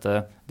 Og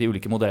de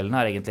ulike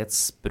modellene egentlig et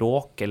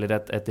språk eller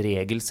et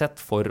regelsett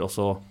for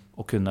også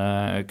å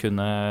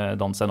kunne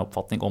danne seg en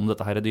oppfatning om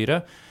dette her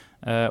dyret,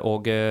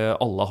 og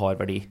alle har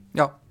verdi.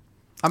 Ja,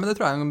 men det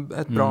tror jeg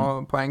er et bra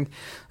poeng.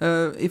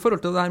 I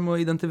forhold til det her med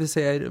å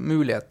identifisere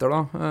muligheter,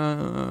 da,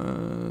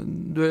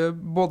 du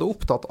både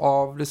opptatt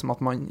av liksom,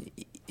 at man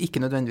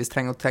ikke nødvendigvis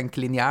trenger å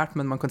tenke lineært,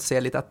 men man kan se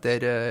litt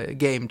etter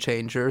game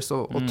changers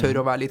og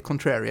tørre å være litt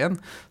contrarian,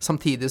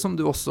 samtidig som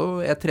du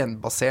også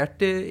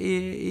trendbasert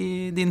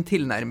i din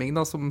tilnærming,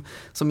 da, som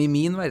i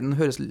min verden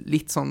høres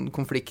litt sånn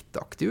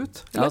konfliktaktig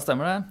ut. Eller? Ja,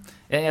 stemmer det.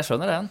 Jeg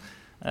skjønner den.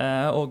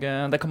 Og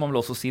det kan man vel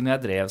også si når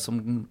jeg drev som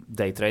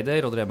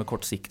daytrader og drev med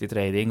kortsiktig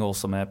trading og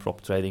også med prop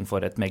trading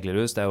for et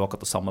meglerhus. Det jo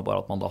akkurat det samme,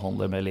 bare at man da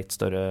handler med litt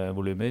større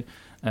volumer.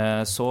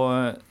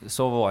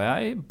 Så var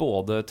jeg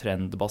både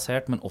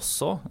trendbasert, men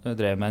også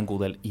drev med en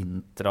god del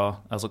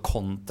altså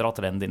kontra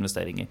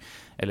trendinvesteringer,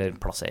 eller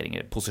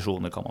plasseringer,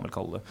 posisjoner kan man vel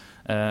kalle det.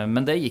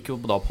 Men det gikk jo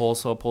da på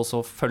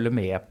å følge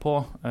med på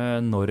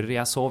når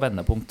jeg så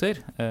vendepunkter,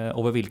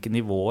 over hvilke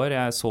nivåer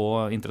jeg så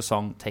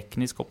interessant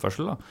teknisk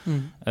oppførsel da.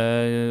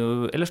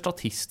 Eller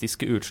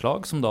statistiske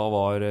utslag som da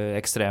var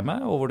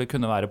ekstreme, og hvor det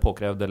kunne være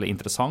påkrevd eller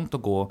interessant å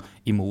gå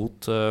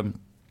imot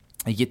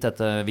gitt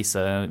etter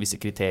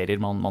visse kriterier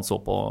man så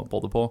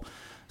på det på.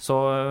 Så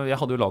jeg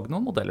hadde jo laget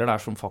noen modeller der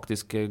som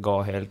faktisk ga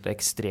helt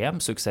ekstrem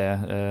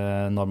suksess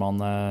når man,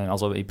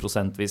 altså i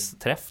prosentvis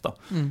treff da.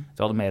 Så jeg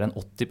hadde mer enn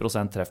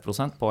 80%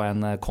 treffprosent på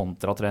en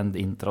kontratrend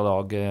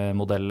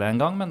intradag-modell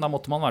en gang, men da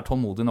måtte man være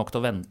tålmodig nok til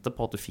å vente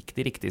på at du fikk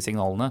de riktige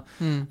signalene.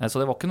 Så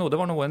det var ikke noe,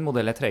 det var en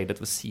modell jeg tradet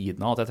ved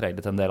siden av, at jeg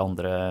tradet en del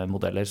andre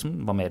modeller som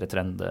var mer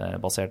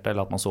trendbaserte,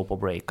 eller at man så på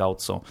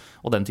breakouts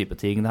og den type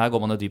ting. Her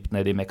går man jo dypt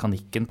ned i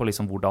mekanikken på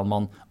liksom hvordan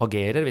man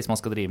agerer hvis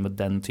man skal drive med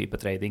den type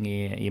trading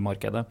i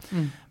markedet.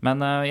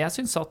 Men jeg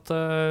synes at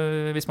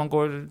hvis man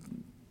går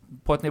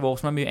på et nivå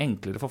som mye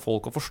enklere for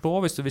folk å forstå,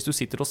 hvis du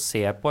sitter og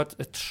ser på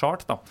et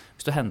chart, da,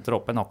 hvis du henter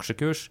opp en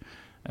aksjekurs,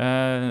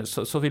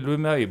 så vil du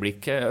med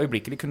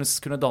øyeblikkelig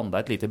kunne danne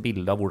deg et lite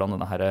bilde av hvordan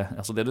denne her,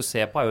 altså det du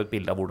ser på jo et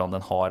bilde av hvordan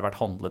den har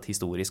vært handlet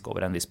historisk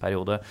over en viss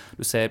periode.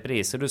 Du ser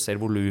priser, du ser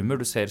volumer,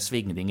 du ser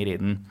svingninger i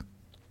den,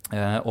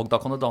 og da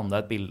kan du danne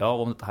deg et bilde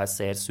av om dette her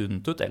ser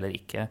sunt ut eller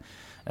ikke.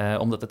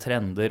 Om dette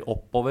trender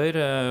oppover,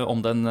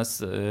 og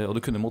du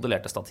kunne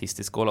modellert det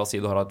statistisk, og la oss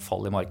si du har et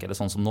fall i markedet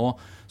sånn som nå,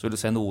 så vil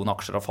du se noen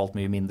aksjer har falt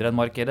mye mindre enn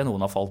markedet,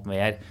 noen har falt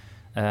mer.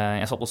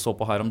 Jeg satt og så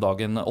på her om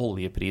dagen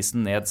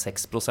oljeprisen ned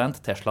 6%,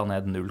 Tesla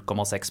ned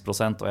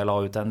 0,6%, og jeg la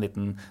ut en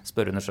liten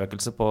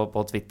spørreundersøkelse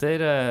på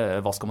Twitter.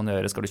 Hva skal man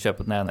gjøre? Skal du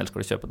kjøpe den ene, eller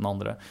skal du kjøpe den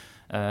andre?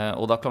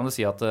 Og da kan du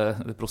si at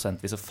det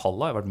prosentvise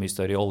fallet har vært mye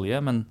større i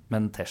olje,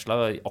 men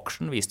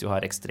Tesla-aksjen viste jo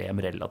her ekstrem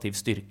relativ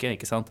styrke,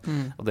 ikke sant?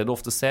 Og det du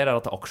ofte ser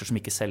at aksjer som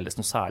ikke selges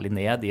noe særlig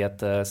ned i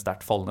et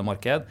sterkt fallende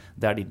marked,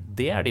 det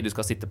er de du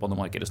skal sitte på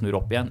når markedet snur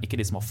opp igjen, ikke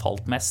de som har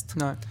falt mest.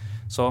 Nei.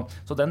 Så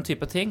den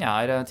type ting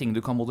ting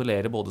du kan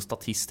modellere både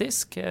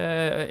statistisk,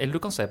 eller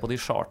du kan se på de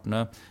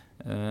chartene,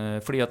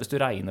 fordi at hvis du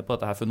regner på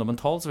dette her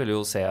fundamentalt, så vil du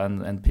jo se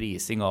en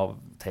prising av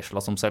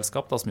Tesla som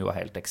selskap, da, som jo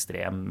helt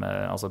ekstrem,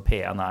 altså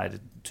P1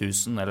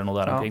 1000 eller noe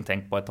der omkring,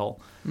 tenk på et tall.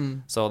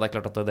 Så det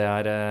klart at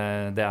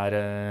det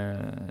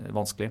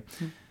vanskelig.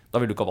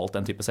 Da vil du ikke ha valgt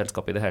den type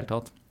selskap i det hele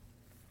tatt.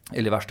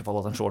 Eller i verste fall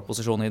at en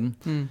short-posisjon i den.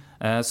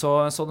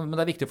 Men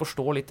det viktig å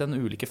forstå litt den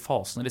ulike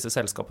fasen disse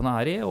selskapene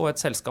i, og et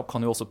selskap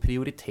kan jo også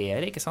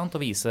prioritere, ikke sant,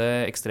 og vise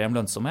ekstrem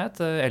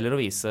lønnsomhet, eller å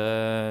vise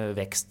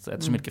vekst,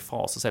 ettersom hvilke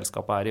fase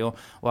selskapet i. Og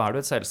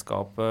du et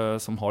selskap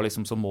som har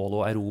liksom som mål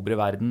å erobre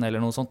verden,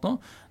 eller noe sånt nå,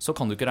 så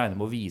kan du ikke regne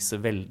med å vise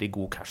veldig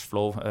god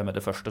cashflow med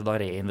det første. Da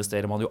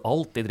reinvesterer man jo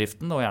alt i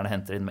driften, og gjerne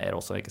henter inn mer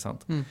også, ikke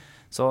sant.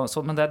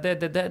 Men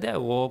det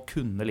jo å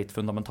kunne litt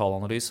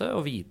fundamentalanalyse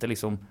og vite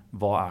liksom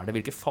hva det,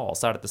 hvilke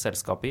fase dette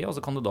selskapet i, og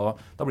så kan du da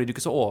blir du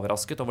ikke så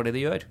overrasket over det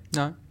de gjør.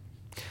 Nei.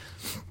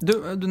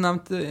 Du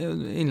nevnte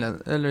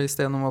i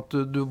stedet om at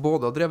du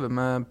både har drevet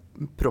med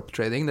prop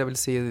trading, det vil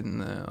si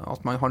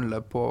at man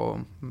handler på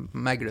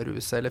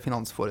meglerhuset eller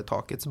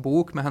finansforetakets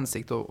bok med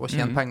hensikt å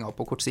tjene penger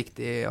på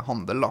kortsiktig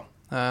handel da.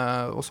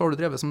 Og så har du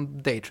drevet som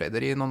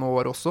daytrader i noen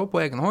år også på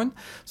egen hånd,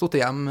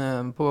 sittet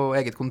hjem på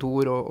eget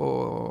kontor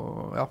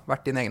og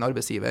vært din egen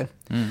arbeidsgiver.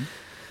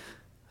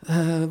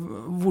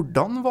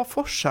 Hvordan var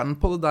forskjellen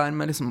på det der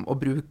med liksom å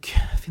bruke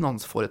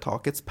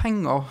finansforetakets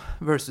penger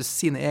versus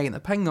sine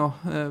egne penger?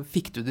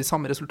 Fikk du de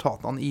samme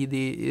resultatene i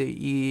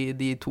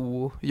de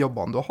to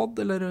jobbene du har hatt,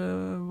 eller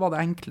var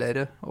det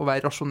enklere å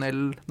være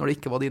rasjonell når det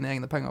ikke var dine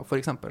egne penger, for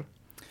eksempel?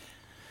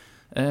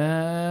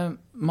 Jeg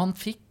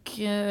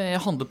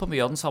handlet på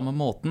mye av den samme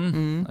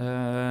måten,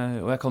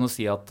 og jeg kan jo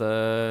si at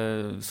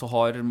så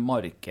har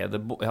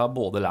markedet, jeg har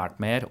både lært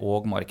mer,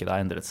 og markedet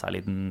har endret seg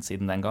litt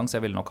siden den gang, så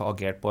jeg ville nok ha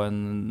agert på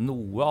en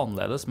noe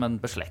annerledes,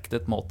 men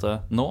beslektet måte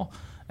nå.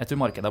 Jeg tror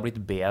markedet har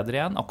blitt bedre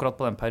igjen. Akkurat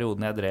på den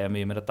perioden jeg drev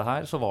mye med dette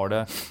her, så var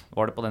det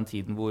på den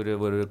tiden hvor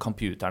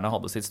computerne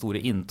hadde sitt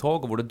store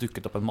inntog, og hvor det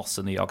dukket opp en masse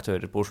nye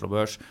aktører på Oslo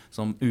Børs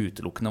som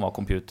utelukkende var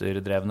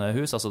computerdrevne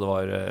hus. Altså det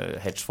var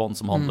hedgefond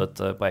som handlet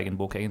på egen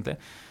bok egentlig.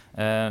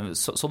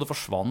 Så det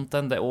forsvant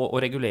og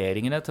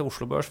reguleringene til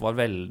Oslo Børs var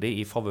veldig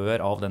i favør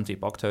av den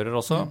type aktører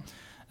også.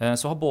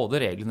 Så har både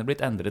reglene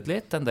blitt endret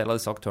litt, en del av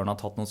disse aktørene har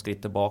tatt noen skritt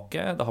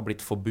tilbake, det har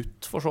blitt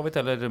forbudt for så vidt,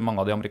 eller mange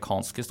av de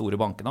amerikanske store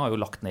bankene har jo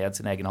lagt ned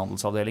sine egne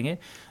handelsavdelinger,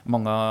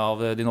 mange av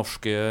de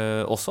norske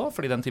også,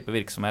 fordi den type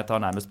virksomhet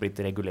har nærmest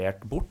blitt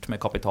regulert bort med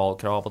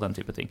kapitalkrav og den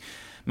type ting.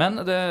 Men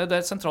det er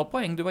et sentralt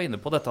poeng du var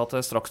inne på, dette at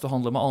straks du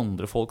handler med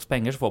andre folks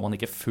penger, så får man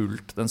ikke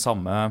fullt den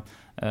samme,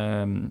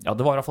 det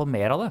var i hvert fall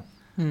mer av det.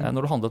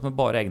 Når du handlet med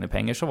bare egne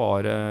penger, så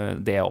var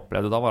det jeg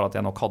opplevde da var at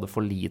jeg nok hadde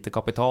for lite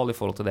kapital i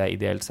forhold til det jeg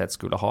ideelt sett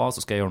skulle ha,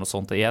 så skal jeg gjøre noe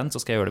sånt igjen, så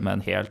skal jeg gjøre det med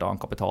en helt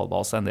annen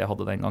kapitalbase enn det jeg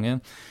hadde den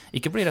gangen.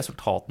 Ikke fordi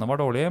resultatene var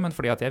dårlige, men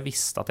fordi at jeg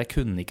visste at jeg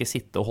kunne ikke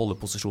sitte og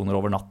holde posisjoner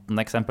over natten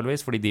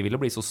eksempelvis, fordi de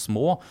ville bli så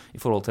små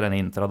i forhold til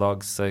denne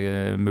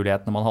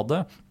intradagsmulighetene man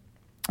hadde,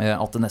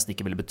 at det nesten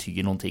ikke ville bety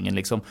noen ting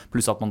liksom.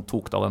 Pluss at man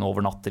tok da den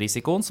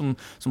overnattrisikoen som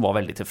var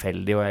veldig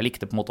tilfeldig, og jeg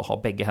likte på en måte å ha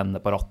begge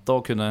hendene på rattet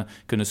og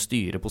kunne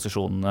styre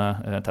posisjonene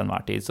til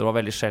enhver tid, så det var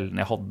veldig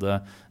sjelden jeg hadde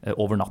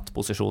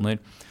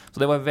overnattposisjoner. Så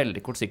det var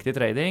veldig kortsiktig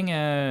trading.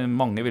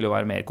 Mange vil jo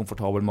være mer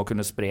komfortabel med å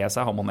kunne spre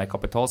seg, har man mer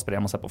kapital,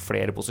 sprer man seg på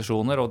flere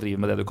posisjoner og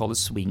driver med det du kaller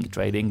swing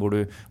trading, hvor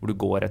du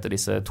går etter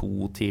disse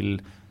 2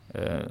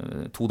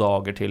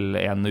 dager til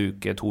en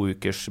uke, 2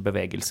 ukers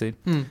bevegelser.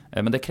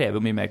 Men det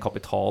krever mye mer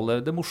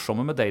kapital. Det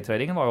morsomme med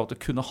daytradingen var jo at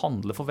du kunne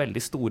handle for veldig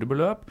store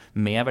beløp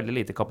med veldig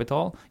lite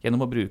kapital,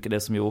 gjennom å bruke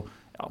det som jo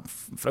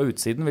fra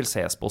utsiden vil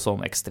ses på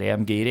som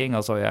ekstrem giring.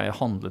 Altså jeg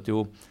handlet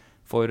jo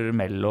for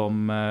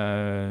mellom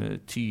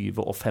 20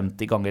 og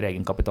 50 ganger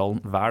egenkapitalen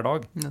hver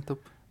dag.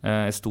 Nettopp.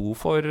 Jeg sto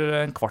for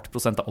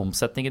 0,25% av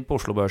omsetningen på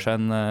Oslo Børs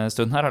en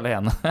stund her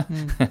alene.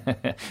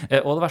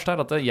 Og det verste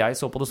er at jeg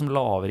så på det som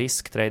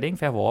lavrisk trading,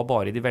 for jeg var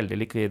bare i de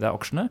veldig likvide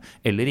aksjene,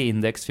 eller i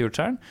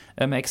indeksfuturen,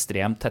 med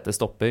ekstremt tette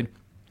stopper.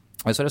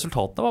 Så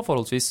resultatene var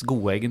forholdsvis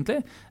gode egentlig,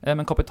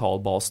 men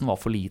kapitalbasen var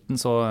for liten,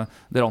 så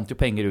det rant jo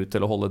penger ut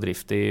til å holde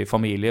drift i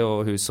familie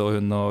og hus og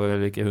hund,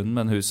 eller ikke hund,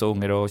 men hus og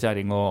unger og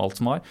kjæring og alt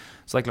som var.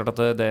 Så det er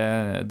klart at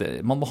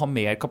man må ha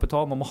mer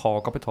kapital, man må ha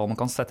kapital man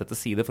kan sette til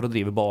side for å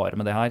drive bare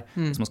med det her,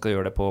 så man skal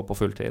gjøre det på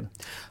fulltid.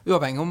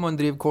 Uavhengig om man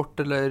driver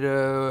kort eller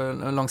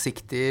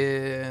langsiktig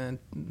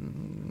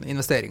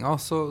investeringer,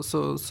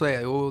 så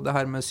er jo det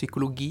her med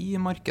psykologi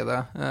i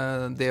markedet,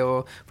 for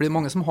det er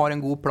mange som har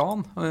en god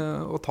plan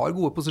og tar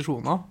gode posisjoner,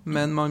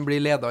 men man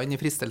blir ledet inn i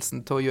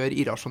fristelsen til å gjøre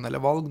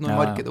irrasjonelle valg når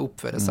markedet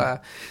oppfører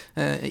seg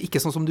ikke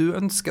sånn som du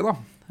ønsker da.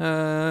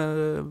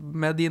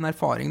 Med din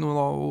erfaring nå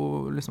da,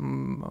 og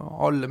liksom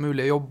alle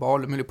mulige jobber,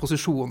 alle mulige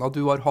posisjoner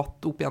du har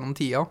hatt opp gjennom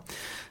tida,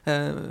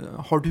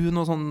 har du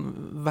noen sånn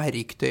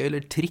verktøy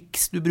eller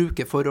triks du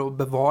bruker for å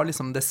bevare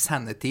liksom the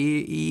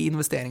sanity i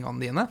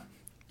investeringene dine?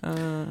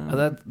 Det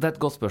er et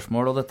godt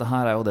spørsmål, og dette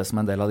her er jo det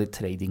som en del av de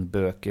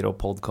tradingbøker og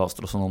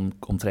podcaster og sånn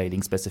om trading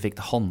spesifikt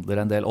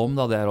handler en del om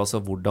da. Det er altså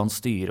hvordan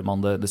styrer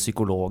man det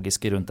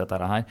psykologiske rundt dette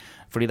her.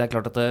 Fordi det er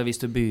klart at hvis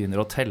du begynner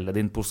å telle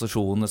din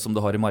posisjoner som du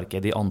har i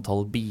markedet i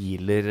antall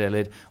biler,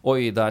 eller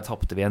oi, der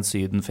tappte vi en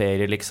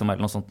sydenferie liksom,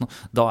 eller noe sånt,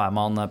 da er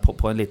man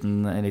på en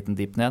liten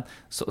dipp ned,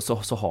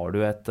 så har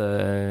du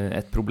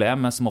et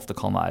problem som ofte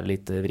kan være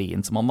litt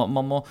vrient. Så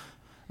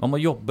man må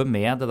jobbe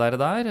med det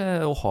der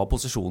og ha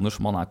posisjoner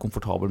som man er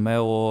komfortabel med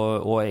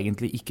og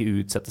egentlig ikke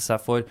utsette seg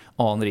for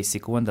annen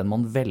risiko enn den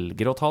man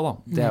velger å ta da.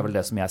 Det er vel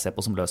det som jeg ser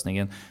på som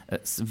løsningen.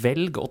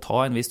 Velg å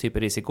ta en viss type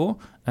risiko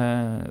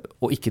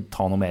og ikke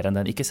ta noe mer enn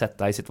den. Ikke sett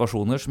deg i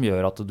situasjoner som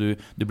gjør at du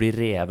blir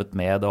revet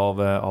med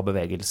av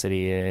bevegelser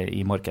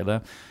i markedet.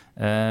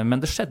 Men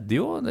det skjedde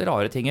jo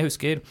rare ting jeg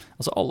husker.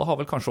 Altså alle har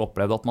vel kanskje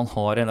opplevd at man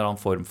har en eller annen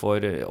form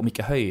for, om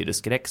ikke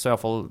høydeskrekk, så i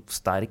hvert fall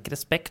sterk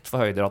respekt for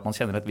høyder, at man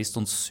kjenner et visst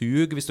sånn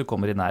sug hvis du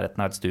kommer i nærheten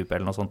av et stup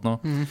eller noe sånt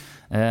noe.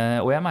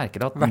 Og jeg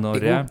merker at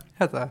vertigo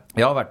heter det.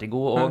 Ja,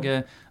 vertigo,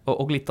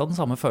 og litt av den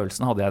samme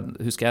følelsen hadde jeg,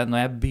 husker jeg,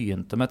 når jeg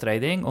begynte med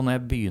trading, og når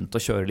jeg begynte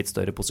å kjøre litt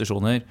større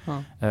posisjoner.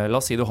 La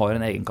oss si du har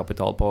en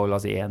egenkapital på,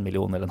 la oss si 1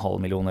 million eller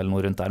 0,5 million eller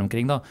noe rundt der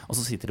omkring da, og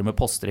så sitter du med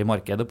poster i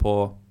markedet på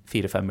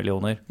 4-5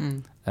 millioner,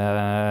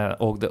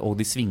 og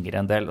de svinger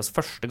en del. Altså,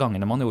 første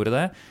gangene man gjorde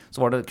det,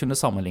 så var det kunne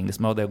sammenlignes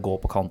med det å gå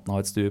på kanten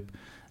av et stup.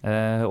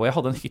 Og jeg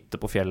hadde en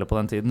hytte på fjellet på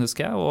den tiden,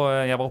 husker jeg, og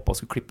jeg var oppe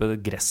og skulle klippe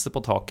gresset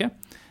på taket,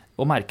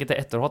 og merket det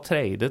etter å ha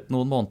tradet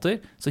noen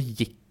måneder, så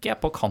gikk gikk jeg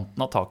på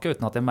kanten av taket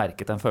uten at jeg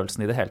merket den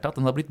følelsen i det hele tatt.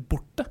 Den hadde blitt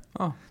borte.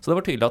 Ah. Så det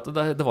var tydelig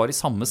at det var i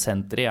samme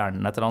senter i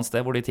hjernen et eller annet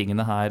sted hvor de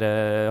tingene her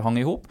hang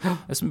i hop,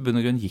 som i bunn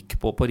og grunn gikk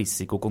på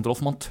risikokontroll,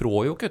 for man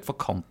trår jo ikke ut for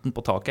kanten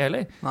på taket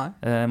heller.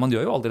 Man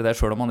gjør jo aldri det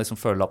selv om man liksom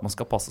føler at man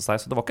skal passe seg,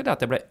 så det var ikke det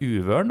at jeg ble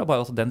uvøren, det var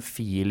bare at den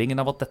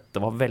feelingen av at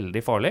dette var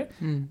veldig farlig,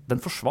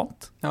 den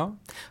forsvant. Ja,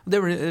 det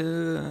er vel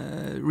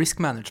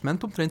risk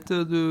management omtrent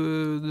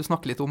du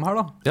snakker litt om her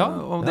da,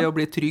 og det å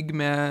bli trygg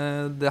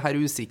med det her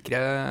usikre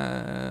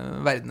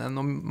verdenen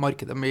og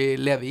markedet vi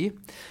lever i.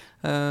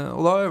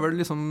 Og da er vel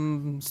liksom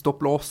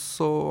stopp-lås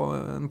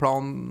og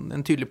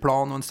en tydelig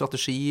plan og en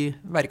strategi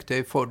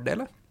verktøy for det,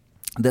 eller?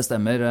 Det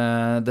stemmer.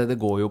 Det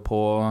går jo på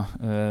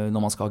når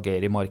man skal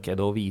agere i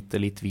markedet og vite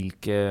litt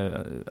hvilke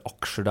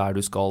aksjer det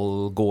du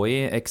skal gå i.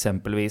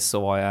 Eksempelvis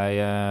så var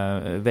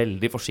jeg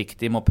veldig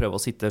forsiktig med å prøve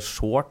å sitte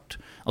short.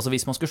 Altså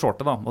hvis man skulle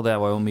shorte da, og det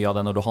var jo mye av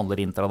det når du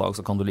handler intradag,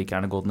 så kan du like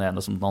gjerne gå den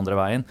ene som den andre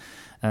veien.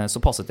 Så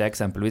passet jeg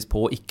eksempelvis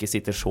på å ikke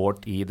sitte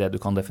short i det du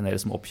kan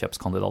definere som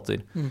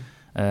oppkjøpskandidater.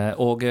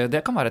 Og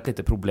det kan være et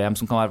lite problem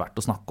som kan være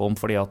verdt å snakke om,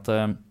 fordi at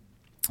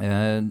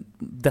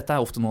dette er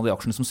ofte noen av de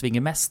aksjene som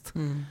svinger mest.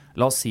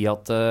 La oss si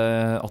at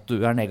du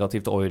er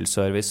negativ til oil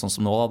service, sånn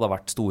som nå, det har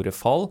vært store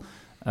fall,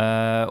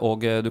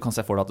 og du kan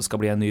se for deg at det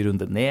skal bli en ny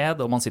runde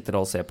ned, og man sitter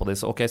og ser på det,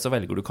 så så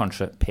velger du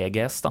kanskje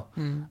PGS da,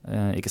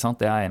 ikke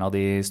sant? Det er en av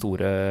de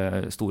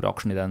store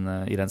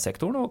aksjene i den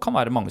sektoren, og kan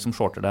være mange som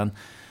shorter den.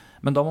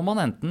 Men da må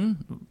man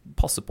enten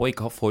passe på å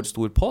ikke ha for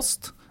stor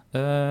post,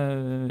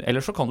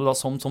 eller så kan du da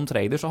som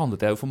trader så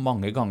handlet jeg jo for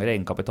mange ganger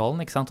egenkapitalen,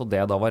 ikke sant? Og det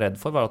jeg da var redd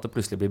for var at det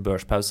plutselig blir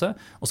børspause,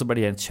 og så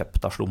blir det en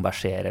kjøpt av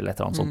Schlumberger eller et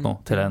eller annet sånt nå,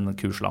 til en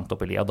kurs langt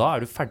opp i lia. Da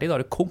er du ferdig, da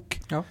er du konk.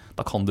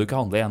 Da kan du ikke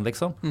handle igjen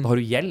liksom. Da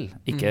har du gjeld,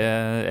 ikke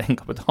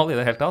egenkapital i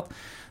det hele tatt.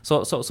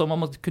 Så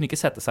man kunne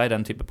ikke sette seg i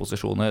den type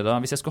posisjoner. Da,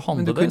 hvis jeg skulle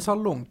handle men du kunne ta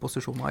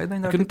long-posisjoner i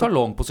den der? Du kunne ta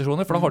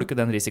long-posisjoner, for da har du ikke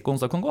den risikoen,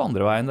 så det kan gå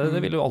andre veien. Det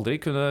vil jo aldri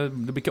kunne,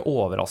 du blir ikke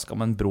overrasket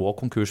om en brå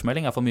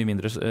konkursmelding, er for mye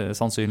mindre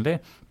sannsynlig.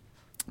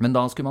 Men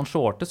da skulle man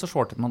shorte, så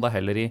shortet man da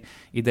heller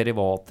i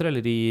derivater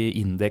eller i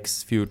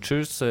index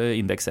futures,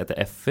 index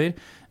ETF-er,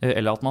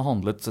 eller at man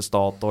handlet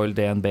Statoil,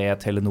 DNB,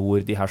 Telenor,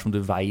 de her som du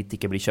vet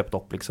ikke blir kjøpt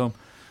opp liksom.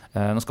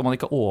 Nå skal man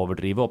ikke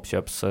overdrive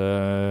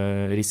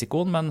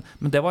oppkjøpsrisikoen, men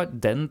det var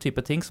den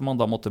type ting som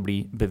man da måtte bli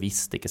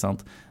bevisst, ikke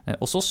sant?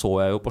 Og så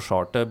jeg jo på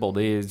chartet,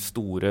 både i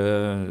store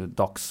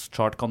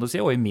dagschart kan du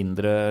si, og i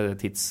mindre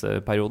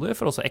tidsperioder,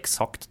 for også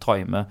eksakt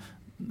time.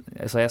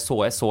 Så jeg så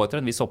etter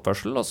en viss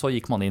oppførsel, og så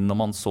gikk man inn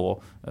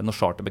når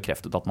chartet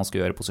bekreftet at man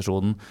skulle gjøre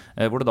posisjonen,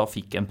 hvor det da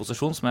fikk en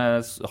posisjon som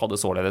jeg hadde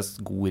således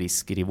god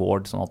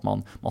risk-reward, sånn at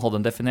man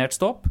hadde en definert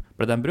stopp,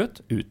 ble den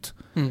brutt, ut.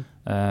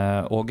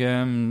 Og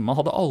man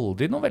hadde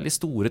aldri noen veldig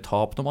store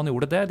tap når man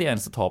gjorde det. De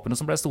eneste tapene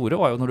som ble store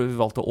var jo når du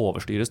valgte å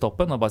overstyre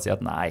stoppen og bare si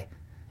at nei,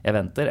 jeg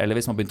venter, eller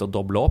hvis man begynte å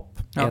doble opp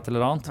i et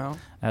eller annet,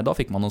 da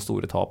fikk man noen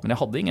store tap. Men jeg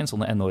hadde ingen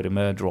sånne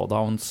enorme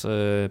drawdowns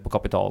på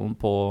kapitalen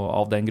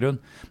av den grunn.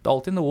 Det er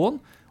alltid noen,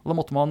 og da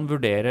måtte man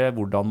vurdere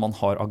hvordan man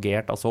har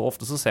agert. Altså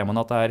ofte så ser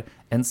man at det er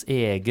ens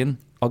egen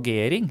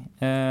agering,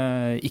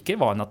 ikke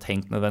hva en har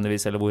tenkt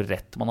nødvendigvis, eller hvor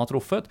rett man har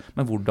truffet,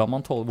 men hvordan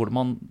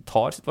man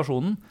tar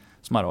situasjonen,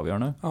 som er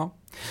avgjørende. Ja.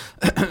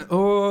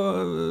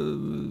 Og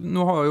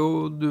nå har jo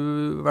du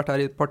vært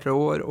her i et par-tre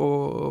år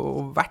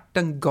og vært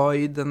en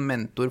guide, en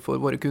mentor for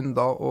våre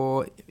kunder,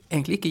 og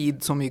egentlig ikke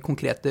gitt så mye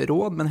konkrete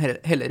råd, men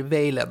heller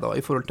veileder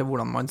i forhold til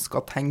hvordan man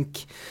skal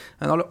tenke.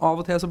 Men av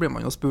og til så blir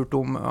man jo spurt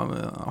om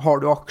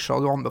har du aksjer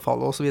du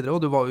anbefaler og så videre,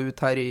 og du var jo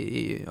ute her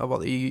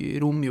i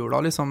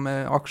romjula liksom,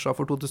 med aksjer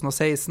for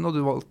 2016, og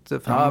du valgte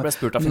frem... jeg ble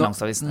spurt av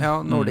Finansavisen.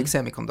 Nordic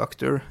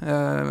Semiconductor.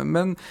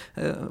 Men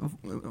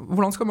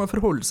hvordan skal man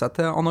forholde seg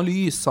til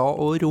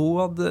analyser og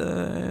råd?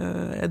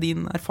 Er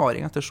din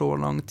erfaring etter så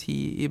lang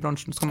tid i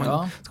bransjen? Skal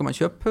man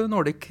kjøpe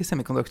Nordic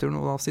Semiconductor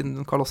nå da,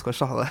 siden Karl Oskar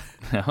sa det?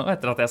 Ja,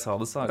 etter at jeg sa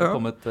det, så har det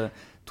kommet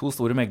 2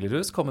 store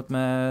meglerhus, kommet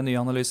med nye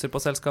analyser på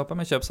selskapet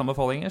med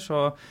kjøpsanbefalinger, så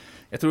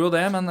jeg tror jo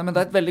det, men det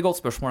er et veldig godt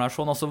spørsmål her,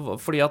 sånn, altså,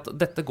 fordi at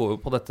dette går jo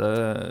på dette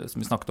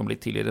som vi snakket om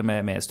litt tidligere,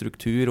 med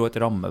struktur og et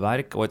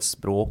rammeverk og et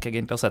språk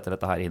egentlig å sette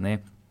dette her inn i.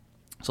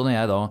 Så når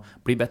jeg da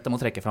blir bedt om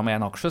å trekke frem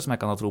en aksje som jeg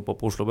kan ha tro på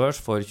Oslo Børs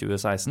for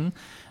 2016,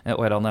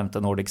 og jeg da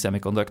nevnte Nordic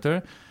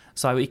Semiconductor,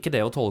 så er jo ikke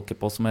det å tolke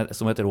på som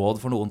et råd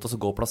for noen til å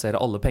gå og plassere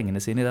alle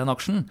pengene sine i den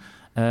aksjen.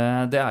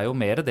 Det er jo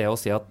mer det å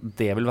si at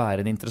det vil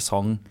være en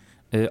interessant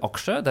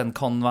aksje. Den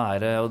kan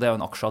være, og det er jo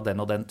en aksje av den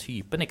og den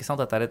typen, ikke sant?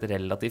 Dette er et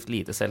relativt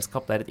lite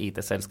selskap, det er et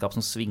IT-selskap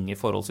som svinger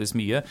forholdsvis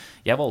mye.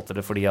 Jeg valgte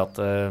det fordi at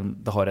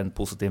det har en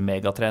positiv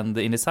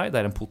megatrend inni seg, det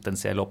er en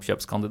potensiell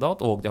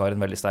oppkjøpskandidat, og de har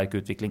en veldig sterk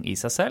utvikling i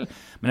seg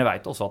selv. Men jeg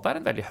vet også at det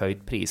er en veldig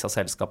høyt pris av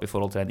selskap i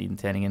forhold til den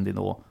inntjeningen de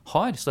nå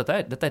har. Så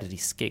dette er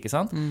risky, ikke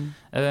sant?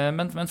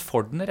 Men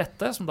for den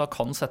rette, som da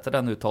kan sette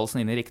denne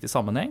uttalelsen inn i riktig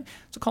sammenheng,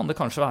 så kan det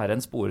kanskje være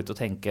en spore til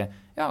å tenke,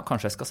 ja,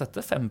 kanskje jeg skal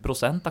sette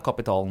 5% av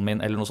kapitalen min,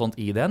 eller noe sånt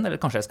i den, eller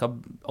kanskje jeg skal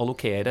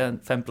allokere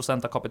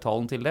 5% av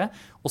kapitalen til det,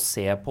 og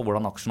se på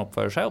hvordan aksjen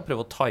oppfører seg, og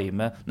prøve å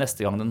time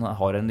neste gang den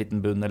har en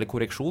liten bunn eller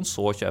korreksjon,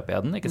 så kjøper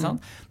jeg den, ikke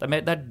sant?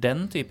 Det er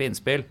den type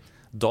innspill.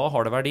 da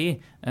har det verdi.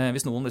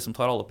 Hvis noen liksom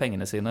tar alle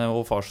pengene sine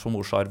og fars- og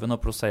morsarven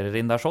og prosesserer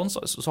inn der sånn,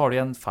 så har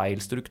de en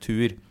feil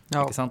struktur,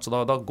 ikke sant? Så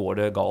da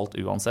går det galt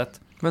uansett.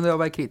 Men det å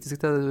være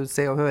kritisk til det du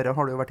ser og hører,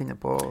 har du jo vært inne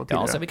på tidligere.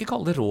 Ja, altså jeg vil ikke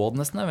kalle det råd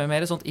nesten, det er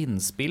mer et sånt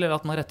innspill, eller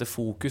at man retter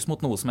fokus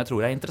mot noe som jeg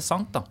tror er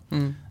interessant da.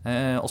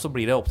 Og så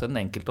blir det opp til den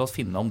enkelte å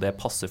finne om det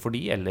passer for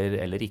de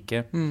eller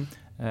ikke.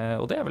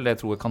 Og det er vel det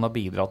jeg tror jeg kan ha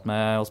bidratt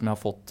med, og som jeg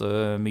har fått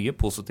mye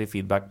positiv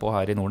feedback på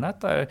her i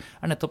Nordnett, er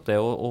nettopp det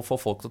å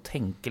få folk til å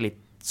tenke litt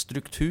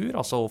struktur,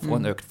 altså å få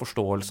en økt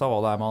forståelse av hva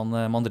det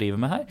er man driver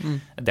med her.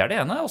 Det er det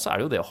ene, og så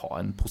er det jo det å ha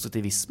en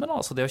positivisme da.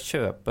 Altså det å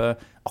kjøpe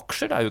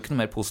aksjer, det er jo ikke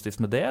noe mer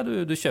positivt med det.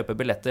 Du kjøper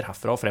billetter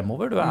herfra og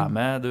fremover,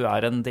 du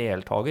er en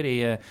deltaker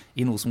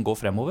i noe som går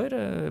fremover.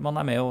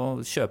 Man er med å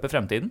kjøpe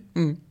fremtiden.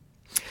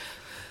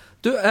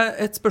 Du,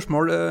 et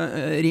spørsmål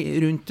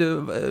rundt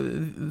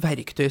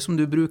verktøy som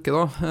du bruker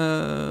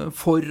da,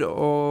 for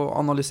å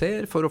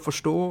analysere, for å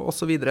forstå og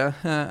så videre.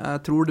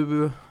 Jeg tror du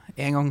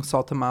en gang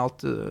sa til meg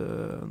at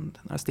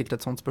når jeg stilte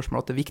et sånt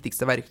spørsmål, at det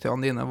viktigste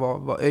verktøyene dine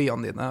var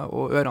øynene dine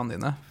og ørene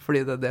dine,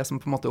 fordi det er det som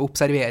på en måte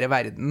observerer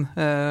verden.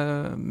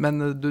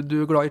 Men du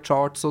er glad i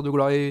charts, og du er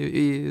glad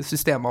i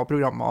systemer og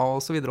programmer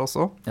og så videre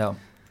også.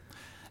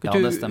 Ja,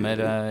 det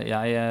stemmer.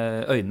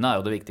 Øynene er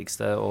jo det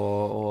viktigste,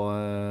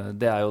 og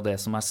det er jo det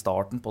som er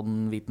starten på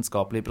den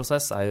vitenskapelige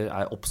prosess,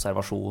 er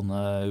observasjon.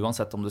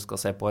 Uansett om du skal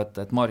se på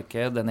et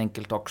marked, en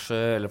enkelt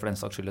aksje, eller for den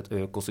saks skyld et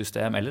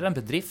økosystem, eller en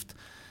bedrift.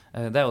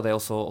 Det er jo det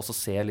også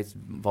se litt,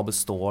 hva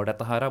består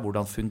dette her,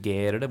 hvordan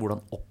fungerer det,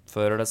 hvordan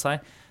oppfører det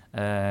seg?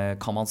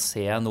 Kan man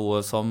se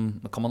noe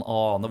kan man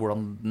ane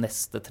hvordan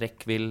neste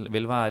trekk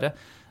vil være?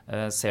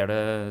 Ser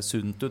det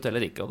sunt ut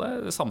eller ikke? Og det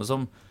er det samme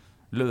som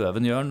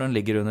løven gjør når den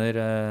ligger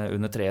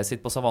under treet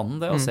sitt på savannen,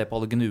 det, og ser på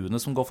alle gnuene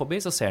som går forbi,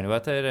 så ser han jo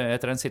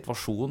etter en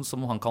situasjon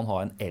som han kan ha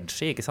en edge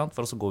i, ikke sant,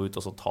 for å så gå ut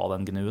og så ta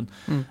den gnuen.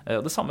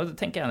 Og det samme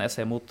tenker jeg når jeg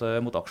ser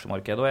mot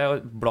aksjemarkedet, og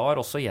jeg blar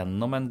også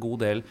gjennom en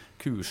god del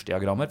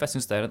kursdiagrammer, for jeg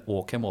synes det er en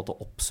ok måte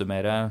å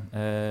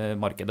oppsummere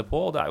markedet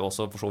på, og det er jo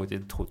også for så vidt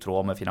i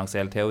tråd med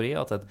finansiell teori,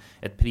 at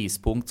et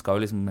prispunkt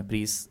skal jo liksom,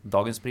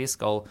 dagens pris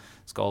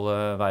skal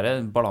være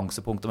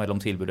balansepunktet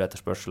mellom tilbud og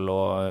etterspørsel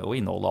og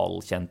inneholde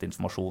all kjent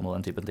informasjon og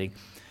den typen ting.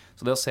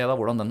 Så det å se da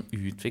hvordan den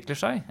utvikler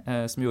seg,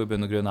 som jo i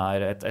bunn og grunn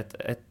er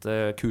et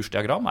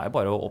kursdiagram, er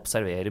bare å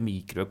observere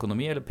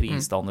mikroøkonomi eller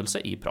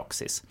prisdannelse i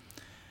praksis.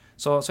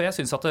 Så jeg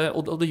synes at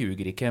og det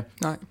ljuger ikke.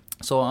 Nei.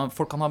 Så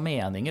folk kan ha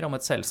meninger om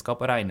et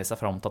selskap og regne seg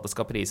frem til at det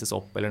skal prises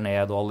opp eller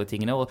ned og alle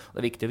tingene, og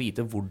det er viktig å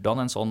vite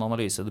hvordan en sånn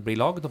analyse blir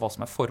lagd, og hva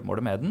som er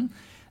formålet med den.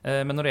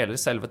 Men når det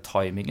gjelder selve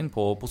timingen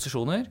på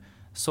posisjoner,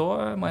 så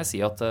må jeg si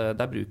at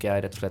der bruker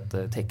jeg rett og slett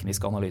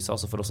teknisk analyse,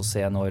 altså for å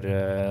se når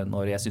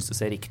jeg synes det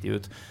ser riktig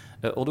ut.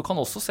 Og du kan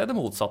også se det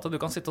motsatte. Du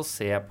kan sitte og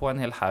se på en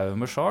hel haug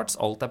med charts.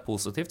 Alt er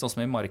positivt, sånn som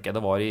i markedet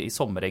var i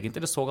sommer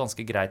egentlig. Det så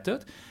ganske greit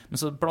ut,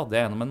 men så bladde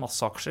jeg gjennom en masse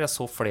aksjer. Jeg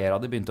så flere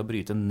av de begynte å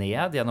bryte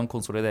ned gjennom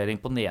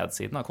konsolidering på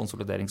nedsiden av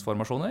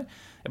konsolideringsformasjoner.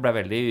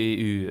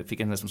 Jeg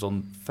fikk en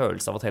sånn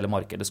følelse av at hele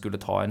markedet skulle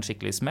ta en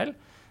skikkelig smell,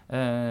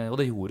 og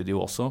det gjorde de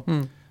jo også.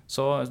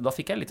 Så da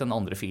fikk jeg litt den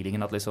andre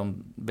feelingen at liksom,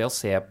 ved å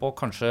se på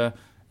kanskje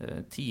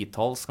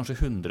titalls, kanskje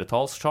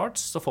hundretalls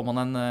charts, så får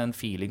man en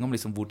feeling om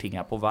liksom hvor ting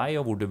er på vei,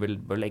 og hvor du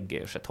bør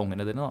legge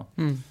skjetongene dine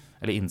da.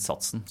 Eller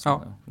innsatsen,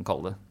 som man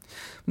kaller det.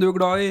 Du er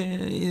glad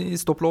i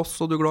stop-loss,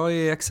 og du er glad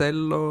i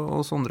Excel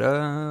og sånne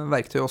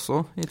verktøy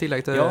også, i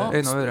tillegg til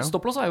øyne og ører.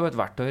 Stop-loss er jo et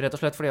verktøy, rett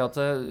og slett, fordi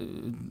at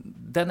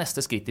det er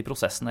neste skritt i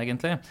prosessen,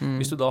 egentlig.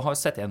 Hvis du da har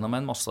sett gjennom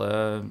en masse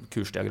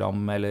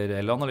kursdiagram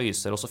eller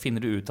analyser, og så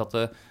finner du ut at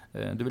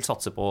du vil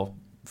satse på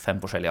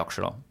 5 forskjellige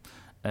aksjer da,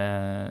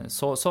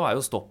 så er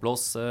jo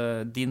stop-loss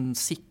din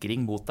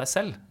sikring mot deg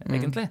selv,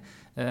 egentlig.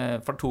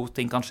 For 2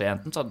 ting kan skje,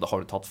 enten så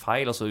har du tatt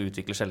feil, og så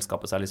utvikler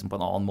selskapet seg liksom på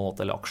en annen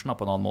måte, eller aksjen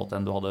på en annen måte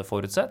enn du hadde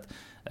forutsett.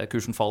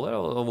 Kursen faller,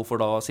 og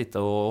hvorfor da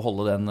sitte og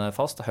holde den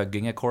fast?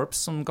 Hugging a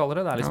corpse, som kaller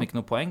det. Det er liksom ikke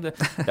noe poeng. Det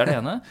er det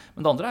ene.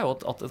 Men det andre er jo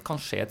at det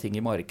kan skje ting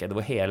i markedet,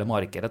 hvor hele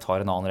markedet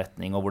tar en annen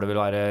retning, og hvor det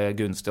vil være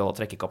gunstig å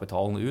trekke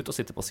kapitalen ut og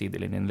sitte på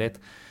sidelinjen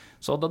litt.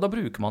 Så da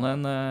bruker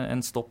man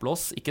en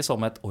stop-loss, ikke som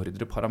et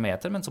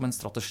ordreparameter, men som en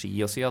strategi,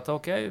 og si at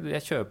ok,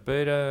 jeg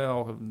kjøper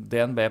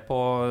DNB på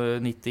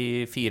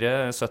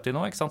 94,70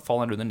 nå, ikke sant?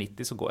 Faller den under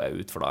 90, så går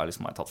jeg ut, for da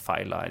liksom har jeg tatt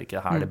feil, det er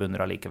ikke her det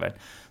bunner allikevel.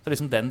 Så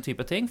liksom den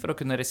type ting, for å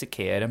kunne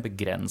risikere en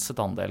begrenset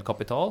andel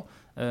kapital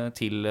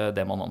til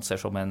det man anser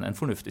som en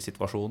fornuftig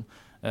situasjon.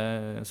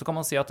 Så kan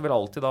man si at det vil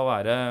alltid da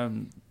være,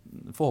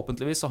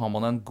 forhåpentligvis så har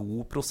man en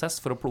god prosess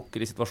for å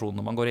plukke de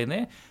situasjonene man går inn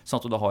i,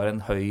 sånn at du da har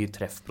en høy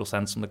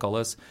treffprosent, som det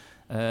kalles.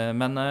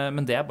 Men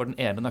det er bare den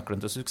ene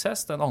nøkkelen til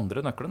suksess. Den andre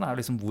nøkkelen er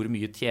liksom hvor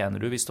mye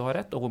tjener du hvis du har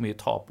rett, og hvor mye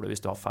taper du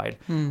hvis du har feil.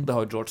 Det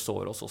har George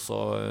Soros også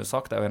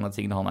sagt. Det er jo en av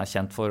tingene han er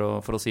kjent for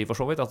å si for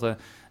så vidt, at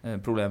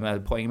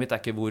poenget mitt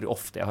er ikke hvor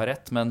ofte jeg har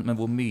rett, men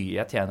hvor mye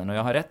jeg tjener når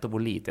jeg har rett, og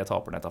hvor lite jeg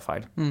taper når jeg tar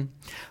feil.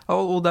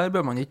 Og der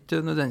bør man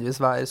ikke nødvendigvis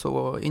være så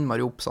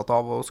innmari oppsatt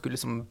av å skulle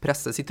liksom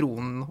presse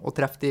sitronen og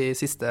treffe de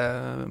siste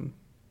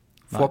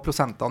få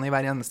prosentene i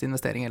hver eneste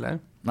investering, eller?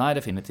 Nei,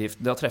 definitivt.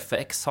 Det å treffe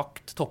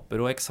eksakt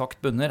topper og eksakt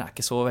bunner er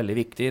ikke så veldig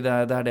viktig. Det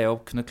er det å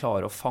kunne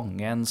klare å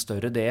fange en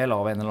større del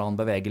av en eller annen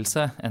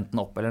bevegelse,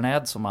 enten opp eller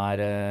ned, som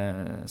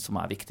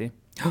er viktig.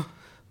 Ja.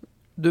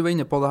 Du var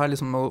inne på det her,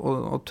 liksom,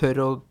 å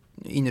tørre å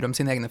innrømme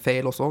sine egne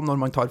feil også. Når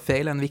man tar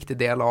feil, er en viktig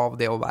del av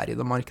det å være i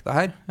det markedet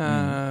her.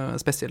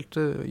 Spesielt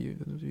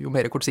jo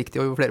mer kortsiktig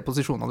og jo flere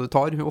posisjoner du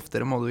tar, jo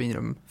oftere må du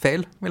innrømme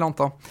feil, vil jeg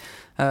anta.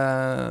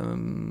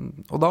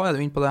 Og da er du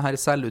inne på det her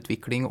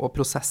selvutvikling og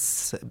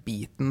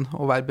prosessbiten,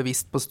 å være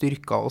bevisst på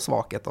styrker og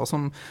svakheter,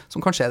 som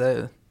kanskje er det,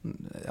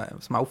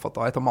 som jeg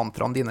oppfattet et av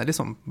mantraene dine,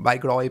 liksom,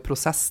 vær glad i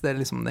prosess. Det er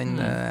liksom den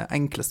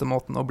enkleste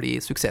måten å bli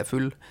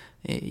suksessfull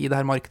i det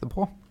her markedet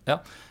på.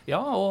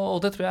 Ja,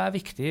 og det tror jeg er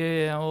viktig,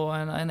 og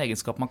en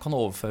egenskap man kan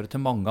overføre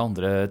til mange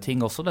andre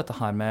ting også, dette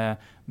her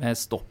med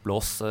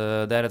stopplås.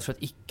 Det er rett og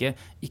slett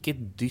ikke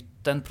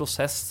dytt en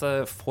prosess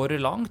for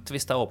langt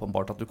hvis det er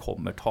åpenbart at du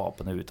kommer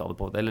tapende ut av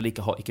det, eller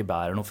ikke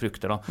bærer noen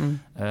frukter.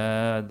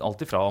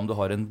 Alt ifra om du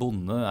har en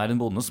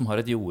bonde som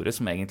har et jorde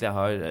som egentlig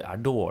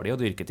er dårlig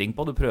å dyrke ting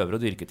på, du prøver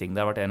å dyrke ting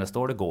der hvert eneste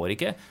år, det går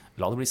ikke,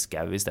 la det bli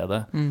skau i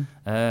stedet.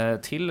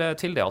 Til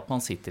det at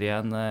man sitter i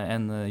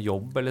en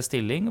jobb eller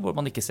stilling hvor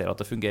man ikke ser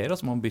at det fungerer, og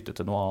så må man bytte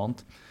til noe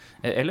annet.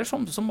 Eller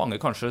som mange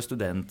kanskje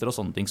studenter og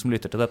sånne ting som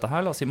lytter til dette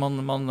her, la oss si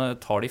man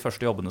tar de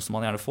første jobbene som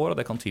man gjerne får, og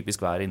det kan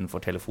typisk være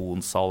innenfor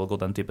telefonsalg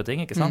og den type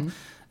ting, ikke sant?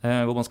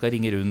 Hvor man skal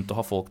ringe rundt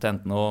og ha folk til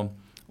enten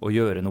å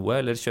gjøre noe,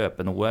 eller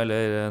kjøpe noe,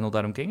 eller noe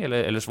der omkring,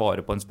 eller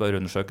svare på en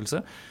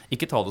spørreundersøkelse.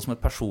 Ikke ta det som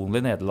et personlig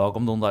nederlag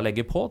om noen da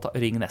legger på,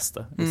 ring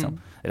neste, liksom.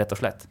 Rett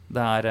og slett.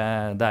 Det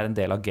er en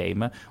del av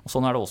gamet. Og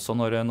sånn er det også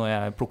når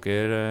jeg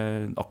plukker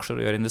aksjer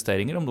og gjør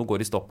investeringer, om noe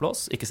går i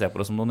stopplås, ikke se på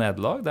det som noe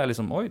nederlag, det er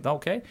liksom, oi, da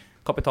ok,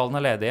 kapitalen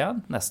er ledig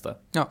igjen, neste.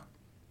 Ja.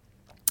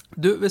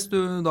 Hvis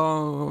du da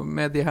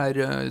med de her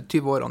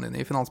 20 årene dine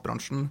i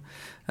finansbransjen,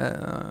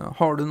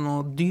 har du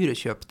noen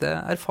dyrekjøpte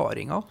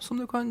erfaringer som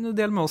du kan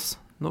dele med oss?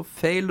 Noe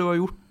feil du har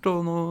gjort,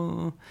 og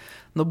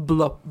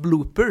noe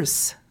bloopers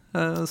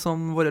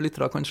som våre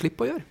lyttere kan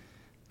slippe å gjøre?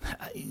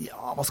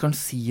 Ja, hva skal en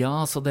si? Ja,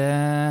 altså det...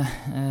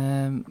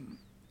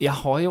 Jeg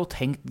har jo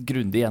tenkt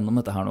grundig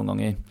gjennom dette her noen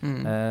ganger,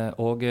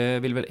 og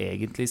vil vel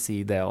egentlig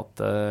si det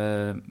at...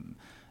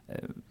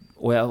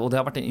 Og det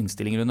har vært en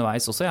innstilling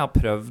underveis også. Jeg har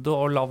prøvd å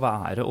la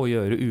være å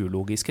gjøre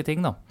ulogiske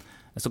ting da.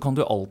 Så kan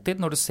du alltid,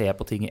 når du ser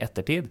på ting i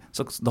ettertid,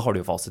 da har du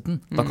jo fasiten.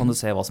 Da kan du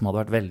se hva som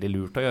hadde vært veldig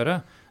lurt å gjøre.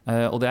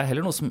 Og det er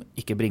heller noe som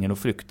ikke bringer noen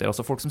frukter.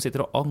 Altså folk som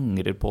sitter og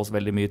angrer på så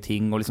veldig mye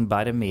ting, og liksom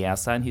bærer med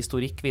seg en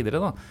historikk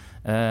videre da.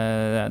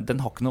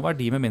 Den har ikke noe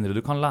verdi med mindre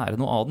du kan lære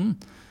noe av den.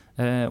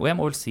 Og jeg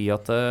må vel si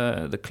at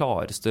det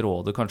klareste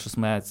rådet kanskje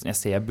som jeg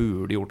ser jeg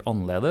burde gjort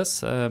annerledes,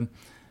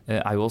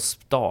 er jo å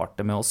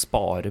starte med å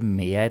spare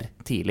mer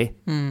tidlig,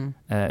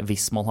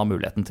 hvis man har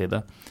muligheten til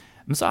det.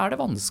 Men så er det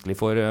vanskelig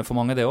for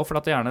mange det også, for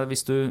at gjerne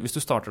hvis du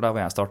starter der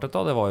hvor jeg startet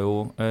da, det var jo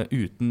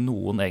uten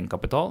noen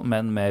egenkapital,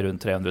 men med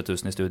rundt 300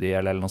 000 i studie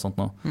eller noe sånt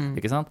nå,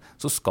 ikke sant?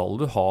 Så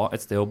skal du ha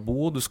et sted å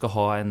bo, du skal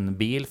ha en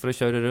bil for å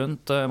kjøre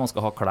rundt, man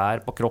skal ha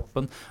klær på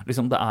kroppen,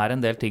 liksom det er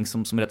en del ting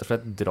som rett og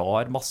slett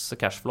drar masse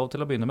cashflow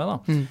til å begynne med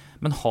da.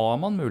 Men har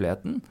man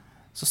muligheten,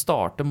 så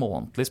starte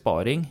månedlig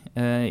sparing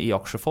i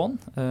aksjefond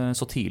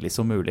så tidlig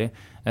som mulig.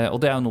 Og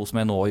det er jo noe som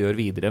jeg nå gjør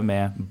videre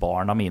med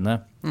barna mine.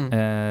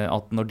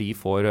 At når de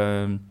får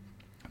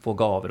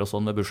gaver og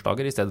sånn med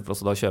bursdager, i stedet for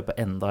å da kjøpe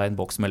enda en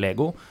boks med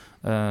Lego,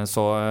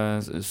 så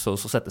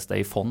settes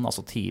det i fond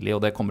altså tidlig,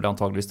 og det kommer det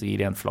antageligvis til å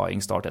gi en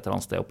flying start et eller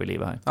annet sted opp i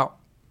livet her. Ja.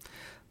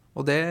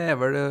 Og det er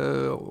vel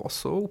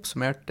også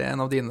oppsummert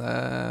en av dine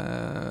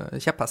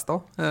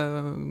kjepphester.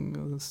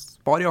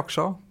 Spar i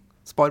aksjer.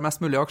 Spar mest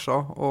mulig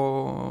aksjer,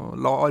 og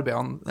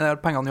la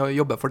pengene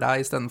jobbe for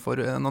deg i stedet for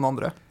noen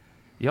andre.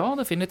 Ja,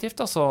 definitivt.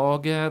 Altså.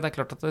 Og det er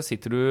klart at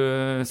setter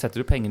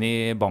du pengene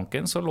i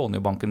banken, så låner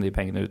jo banken de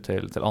pengene ut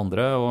til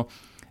andre, og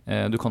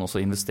du kan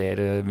også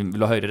investere, vil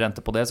du ha høyere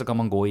rente på det, så kan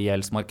man gå i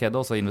gjeldsmarkedet,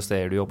 og så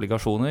investerer du i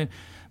obligasjoner.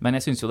 Men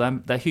jeg synes jo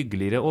det er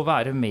hyggeligere å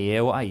være med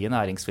og eie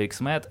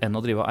næringsvirksomhet enn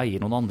å drive og eie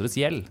noen andres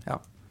gjeld.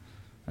 Ja.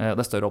 Det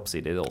er større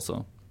oppside i det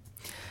også.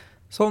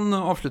 Sånn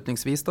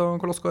avslutningsvis da,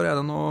 Karl Oskar, er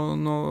det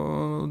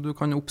noe du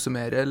kan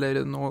oppsummere, eller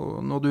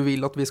noe du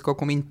vil at vi skal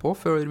komme inn på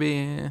før vi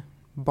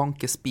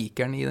banker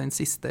spikeren i den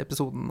siste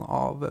episoden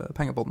av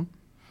Pengepodden?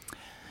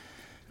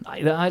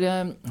 Nei,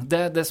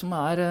 det som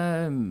er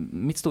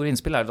mitt store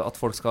innspill er at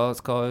folk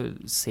skal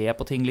se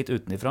på ting litt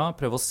utenifra,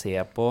 prøve å se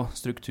på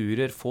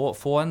strukturer,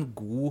 få en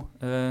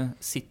god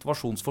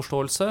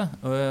situasjonsforståelse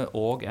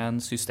og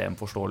en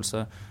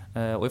systemforståelse.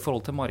 Og i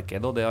forhold til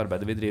markedet og det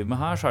arbeidet vi driver med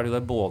her, så er det jo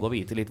det både å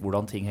vite litt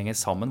hvordan ting henger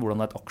sammen,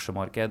 hvordan et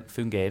aksjemarked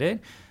fungerer,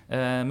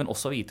 men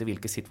også vite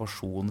hvilken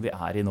situasjon vi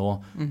er i nå.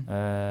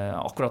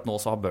 Akkurat nå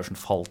så har børsen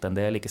falt en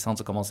del, ikke sant?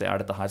 Så kan man se, er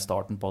dette her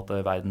starten på at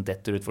verden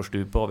detter ut for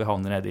stupet og vi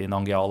havner nede i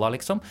Nangiala,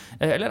 liksom?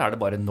 Eller er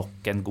det bare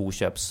nok en god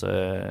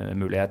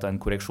kjøpsmulighet og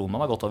en korreksjon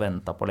man har gått og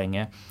ventet på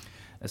lenge?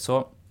 Så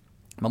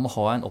man må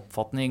ha en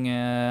oppfatning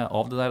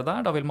av det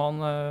der, da vil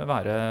man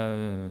være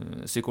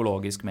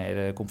psykologisk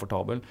mer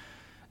komfortabel.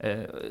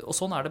 Og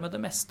sånn det med det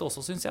meste også,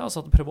 synes jeg.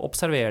 Altså at prøve å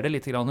observere det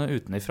litt grann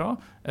utenifra,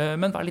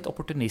 men være litt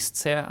opportunist.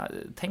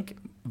 Tenk,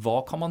 hva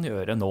kan man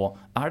gjøre nå?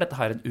 Dette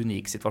her en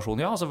unik situasjon?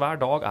 Ja, altså hver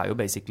dag jo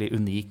basically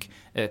unik.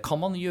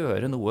 Kan man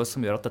gjøre noe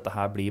som gjør at dette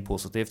her blir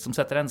positivt, som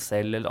setter en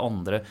selv eller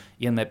andre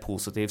i en mer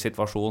positiv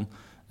situasjon?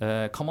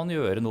 Kan man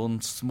gjøre noen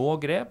små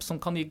grep som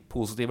kan gi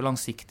positive,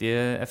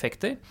 langsiktige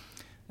effekter?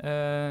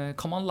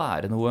 Kan man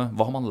lære noe?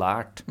 Hva har man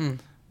lært?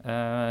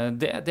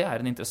 Det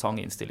en interessant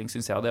innstilling,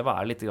 synes jeg. Det å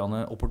være litt grann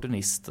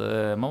opportunist.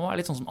 Man må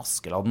være litt sånn som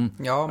Askeladden.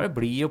 Ja. Være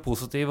blid og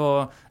positiv,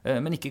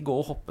 men ikke gå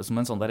og hoppe som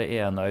en sånn der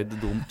enøyd,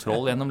 dum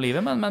troll gjennom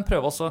livet, men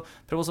prøve også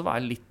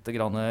være litt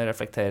grann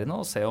reflekterende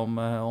og se om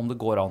det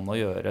går an å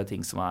gjøre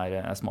ting som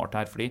smart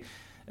her. Fordi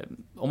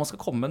om man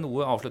skal komme med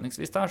noe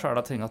avslutningsvis der, så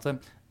det ting at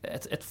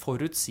et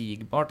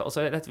forutsigbart,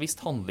 altså et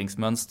visst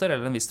handlingsmønster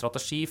eller en viss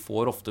strategi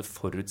får ofte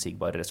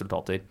forutsigbare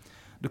resultater.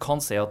 Du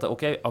kan se at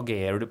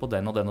agerer du på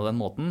den og den og den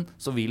måten,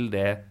 så vil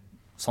det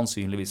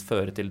sannsynligvis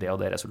føre til det og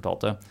det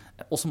resultatet.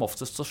 Og som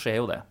oftest så skjer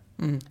jo det.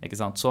 Ikke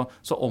sant?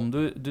 Så om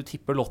du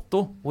tipper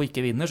lotto og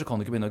ikke vinner, så kan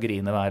du ikke begynne å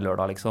grine hver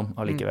lørdag liksom,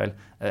 allikevel.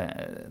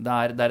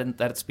 Det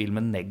et spill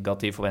med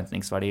negativ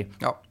forventningsverdi.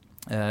 Ja.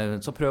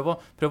 Så prøv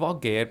å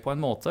agere på en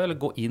måte, eller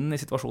gå inn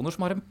i situasjoner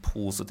som har en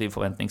positiv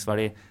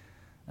forventningsverdi.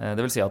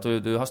 Det vil si at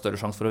du har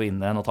større sjanse for å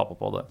vinne enn å tape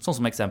på det. Sånn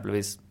som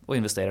eksempelvis å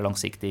investere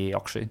langsiktig i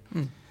aksjer.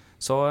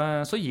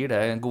 Så gir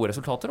det gode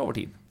resultater over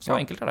tid. Så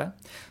enkelt det.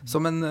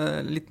 Som en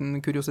liten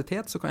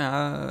kuriositet, så kan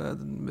jeg,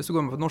 hvis du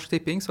går med på Norsk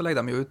Tipping, så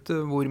legger de jo ut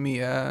hvor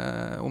mye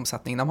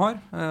omsetning de har.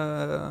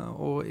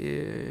 Og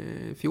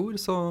i fjor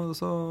så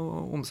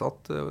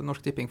omsatt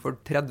Norsk Tipping for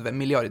 30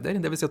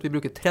 milliarder. Det vil si at vi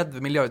bruker 30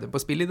 milliarder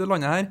på spill i det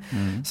landet her.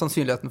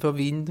 Sannsynligheten for å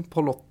vinne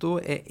på lotto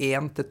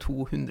 1 til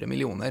 200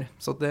 millioner.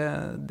 Så det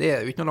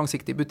jo ikke noe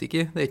langsiktig butikk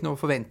i. Det ikke noe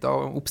forventet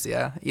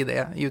oppside i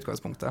det i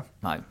utgangspunktet.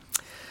 Nei.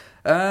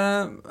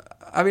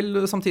 Jeg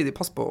vil samtidig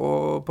passe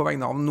på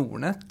vegne av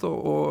Nordnett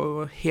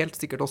og helt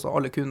sikkert også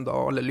alle kunder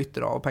og alle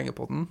lyttere av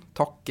Pengepodden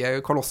takke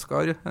Karl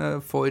Oskar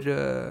for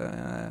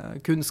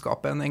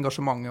kunnskapen,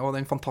 engasjementet og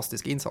den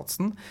fantastiske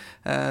innsatsen.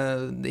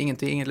 Det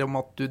ingenting egentlig om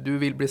at du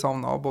vil bli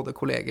savnet av både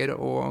kolleger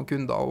og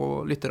kunder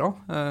og lyttere.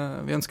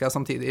 Vi ønsker deg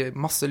samtidig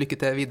masse lykke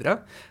til videre.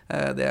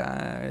 Det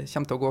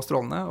kommer til å gå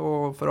strålende,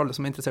 og for alle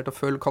som interessert i å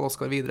følge Karl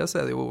Oskar videre,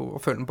 så det jo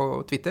å følge den på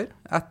Twitter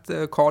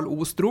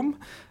 @KarlOstrom.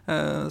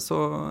 Så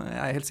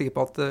jeg helt sikker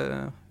på at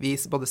vi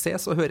både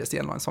ses og høres i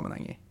en eller annen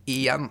sammenheng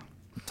igjen.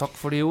 Takk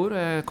for de ord.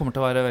 Jeg kommer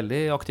til å være veldig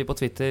aktiv på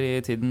Twitter i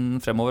tiden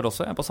fremover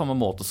også. På samme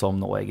måte som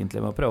nå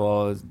egentlig, med å prøve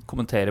å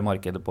kommentere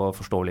markedet på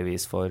forståelig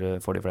vis for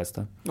de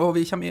fleste. Og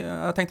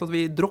jeg tenkte at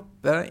vi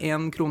dropper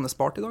 1 krone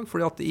spart i dag,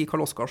 fordi at i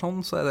Karl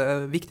Oskarsson så det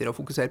viktigere å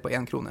fokusere på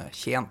 1 krone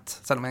tjent.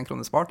 Selv om 1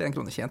 krone spart 1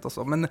 krone tjent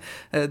også. Men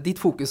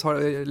ditt fokus har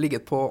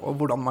ligget på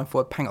hvordan man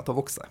får penger til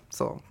å vokse.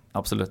 Så.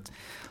 Absolutt.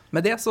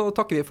 Med det så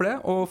takker vi for det,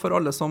 og for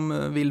alle som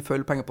vil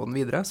følge Pengepodden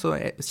videre, så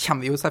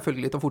kommer vi jo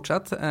selvfølgelig til å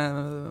fortsette.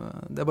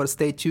 Det bare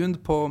stay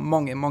tuned på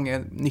mange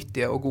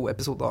nyttige og gode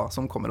episoder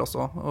som kommer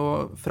også.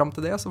 Og frem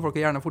til det så får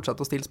dere gjerne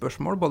fortsette å stille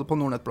spørsmål, både på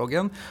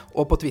Nordnett-bloggen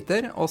og på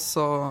Twitter, og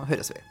så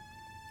høres vi.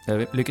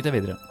 Lykke til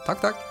videre.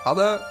 Takk. Ha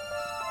det!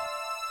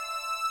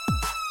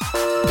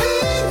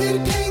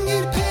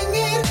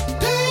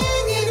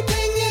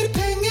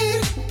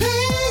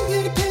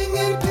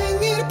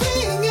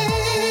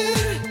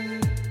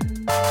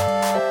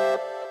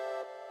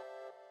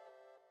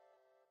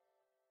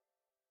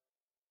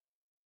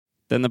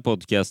 Denne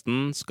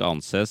podcasten skal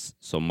anses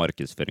som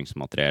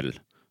markedsføringsmateriell,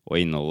 og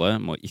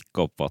innholdet må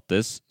ikke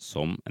oppfattes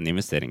som en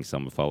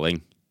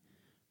investeringsanbefaling.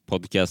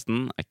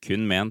 Podcasten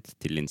kun ment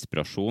til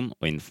inspirasjon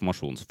og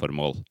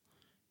informasjonsformål.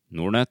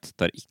 Nordnett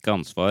tar ikke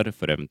ansvar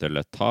for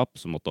eventuelle tap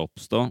som måtte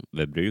oppstå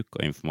ved bruk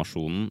av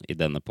informasjonen i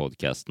denne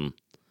podcasten.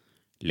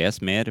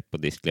 Les mer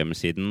på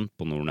disclaimer-siden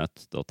på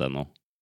nordnett.no.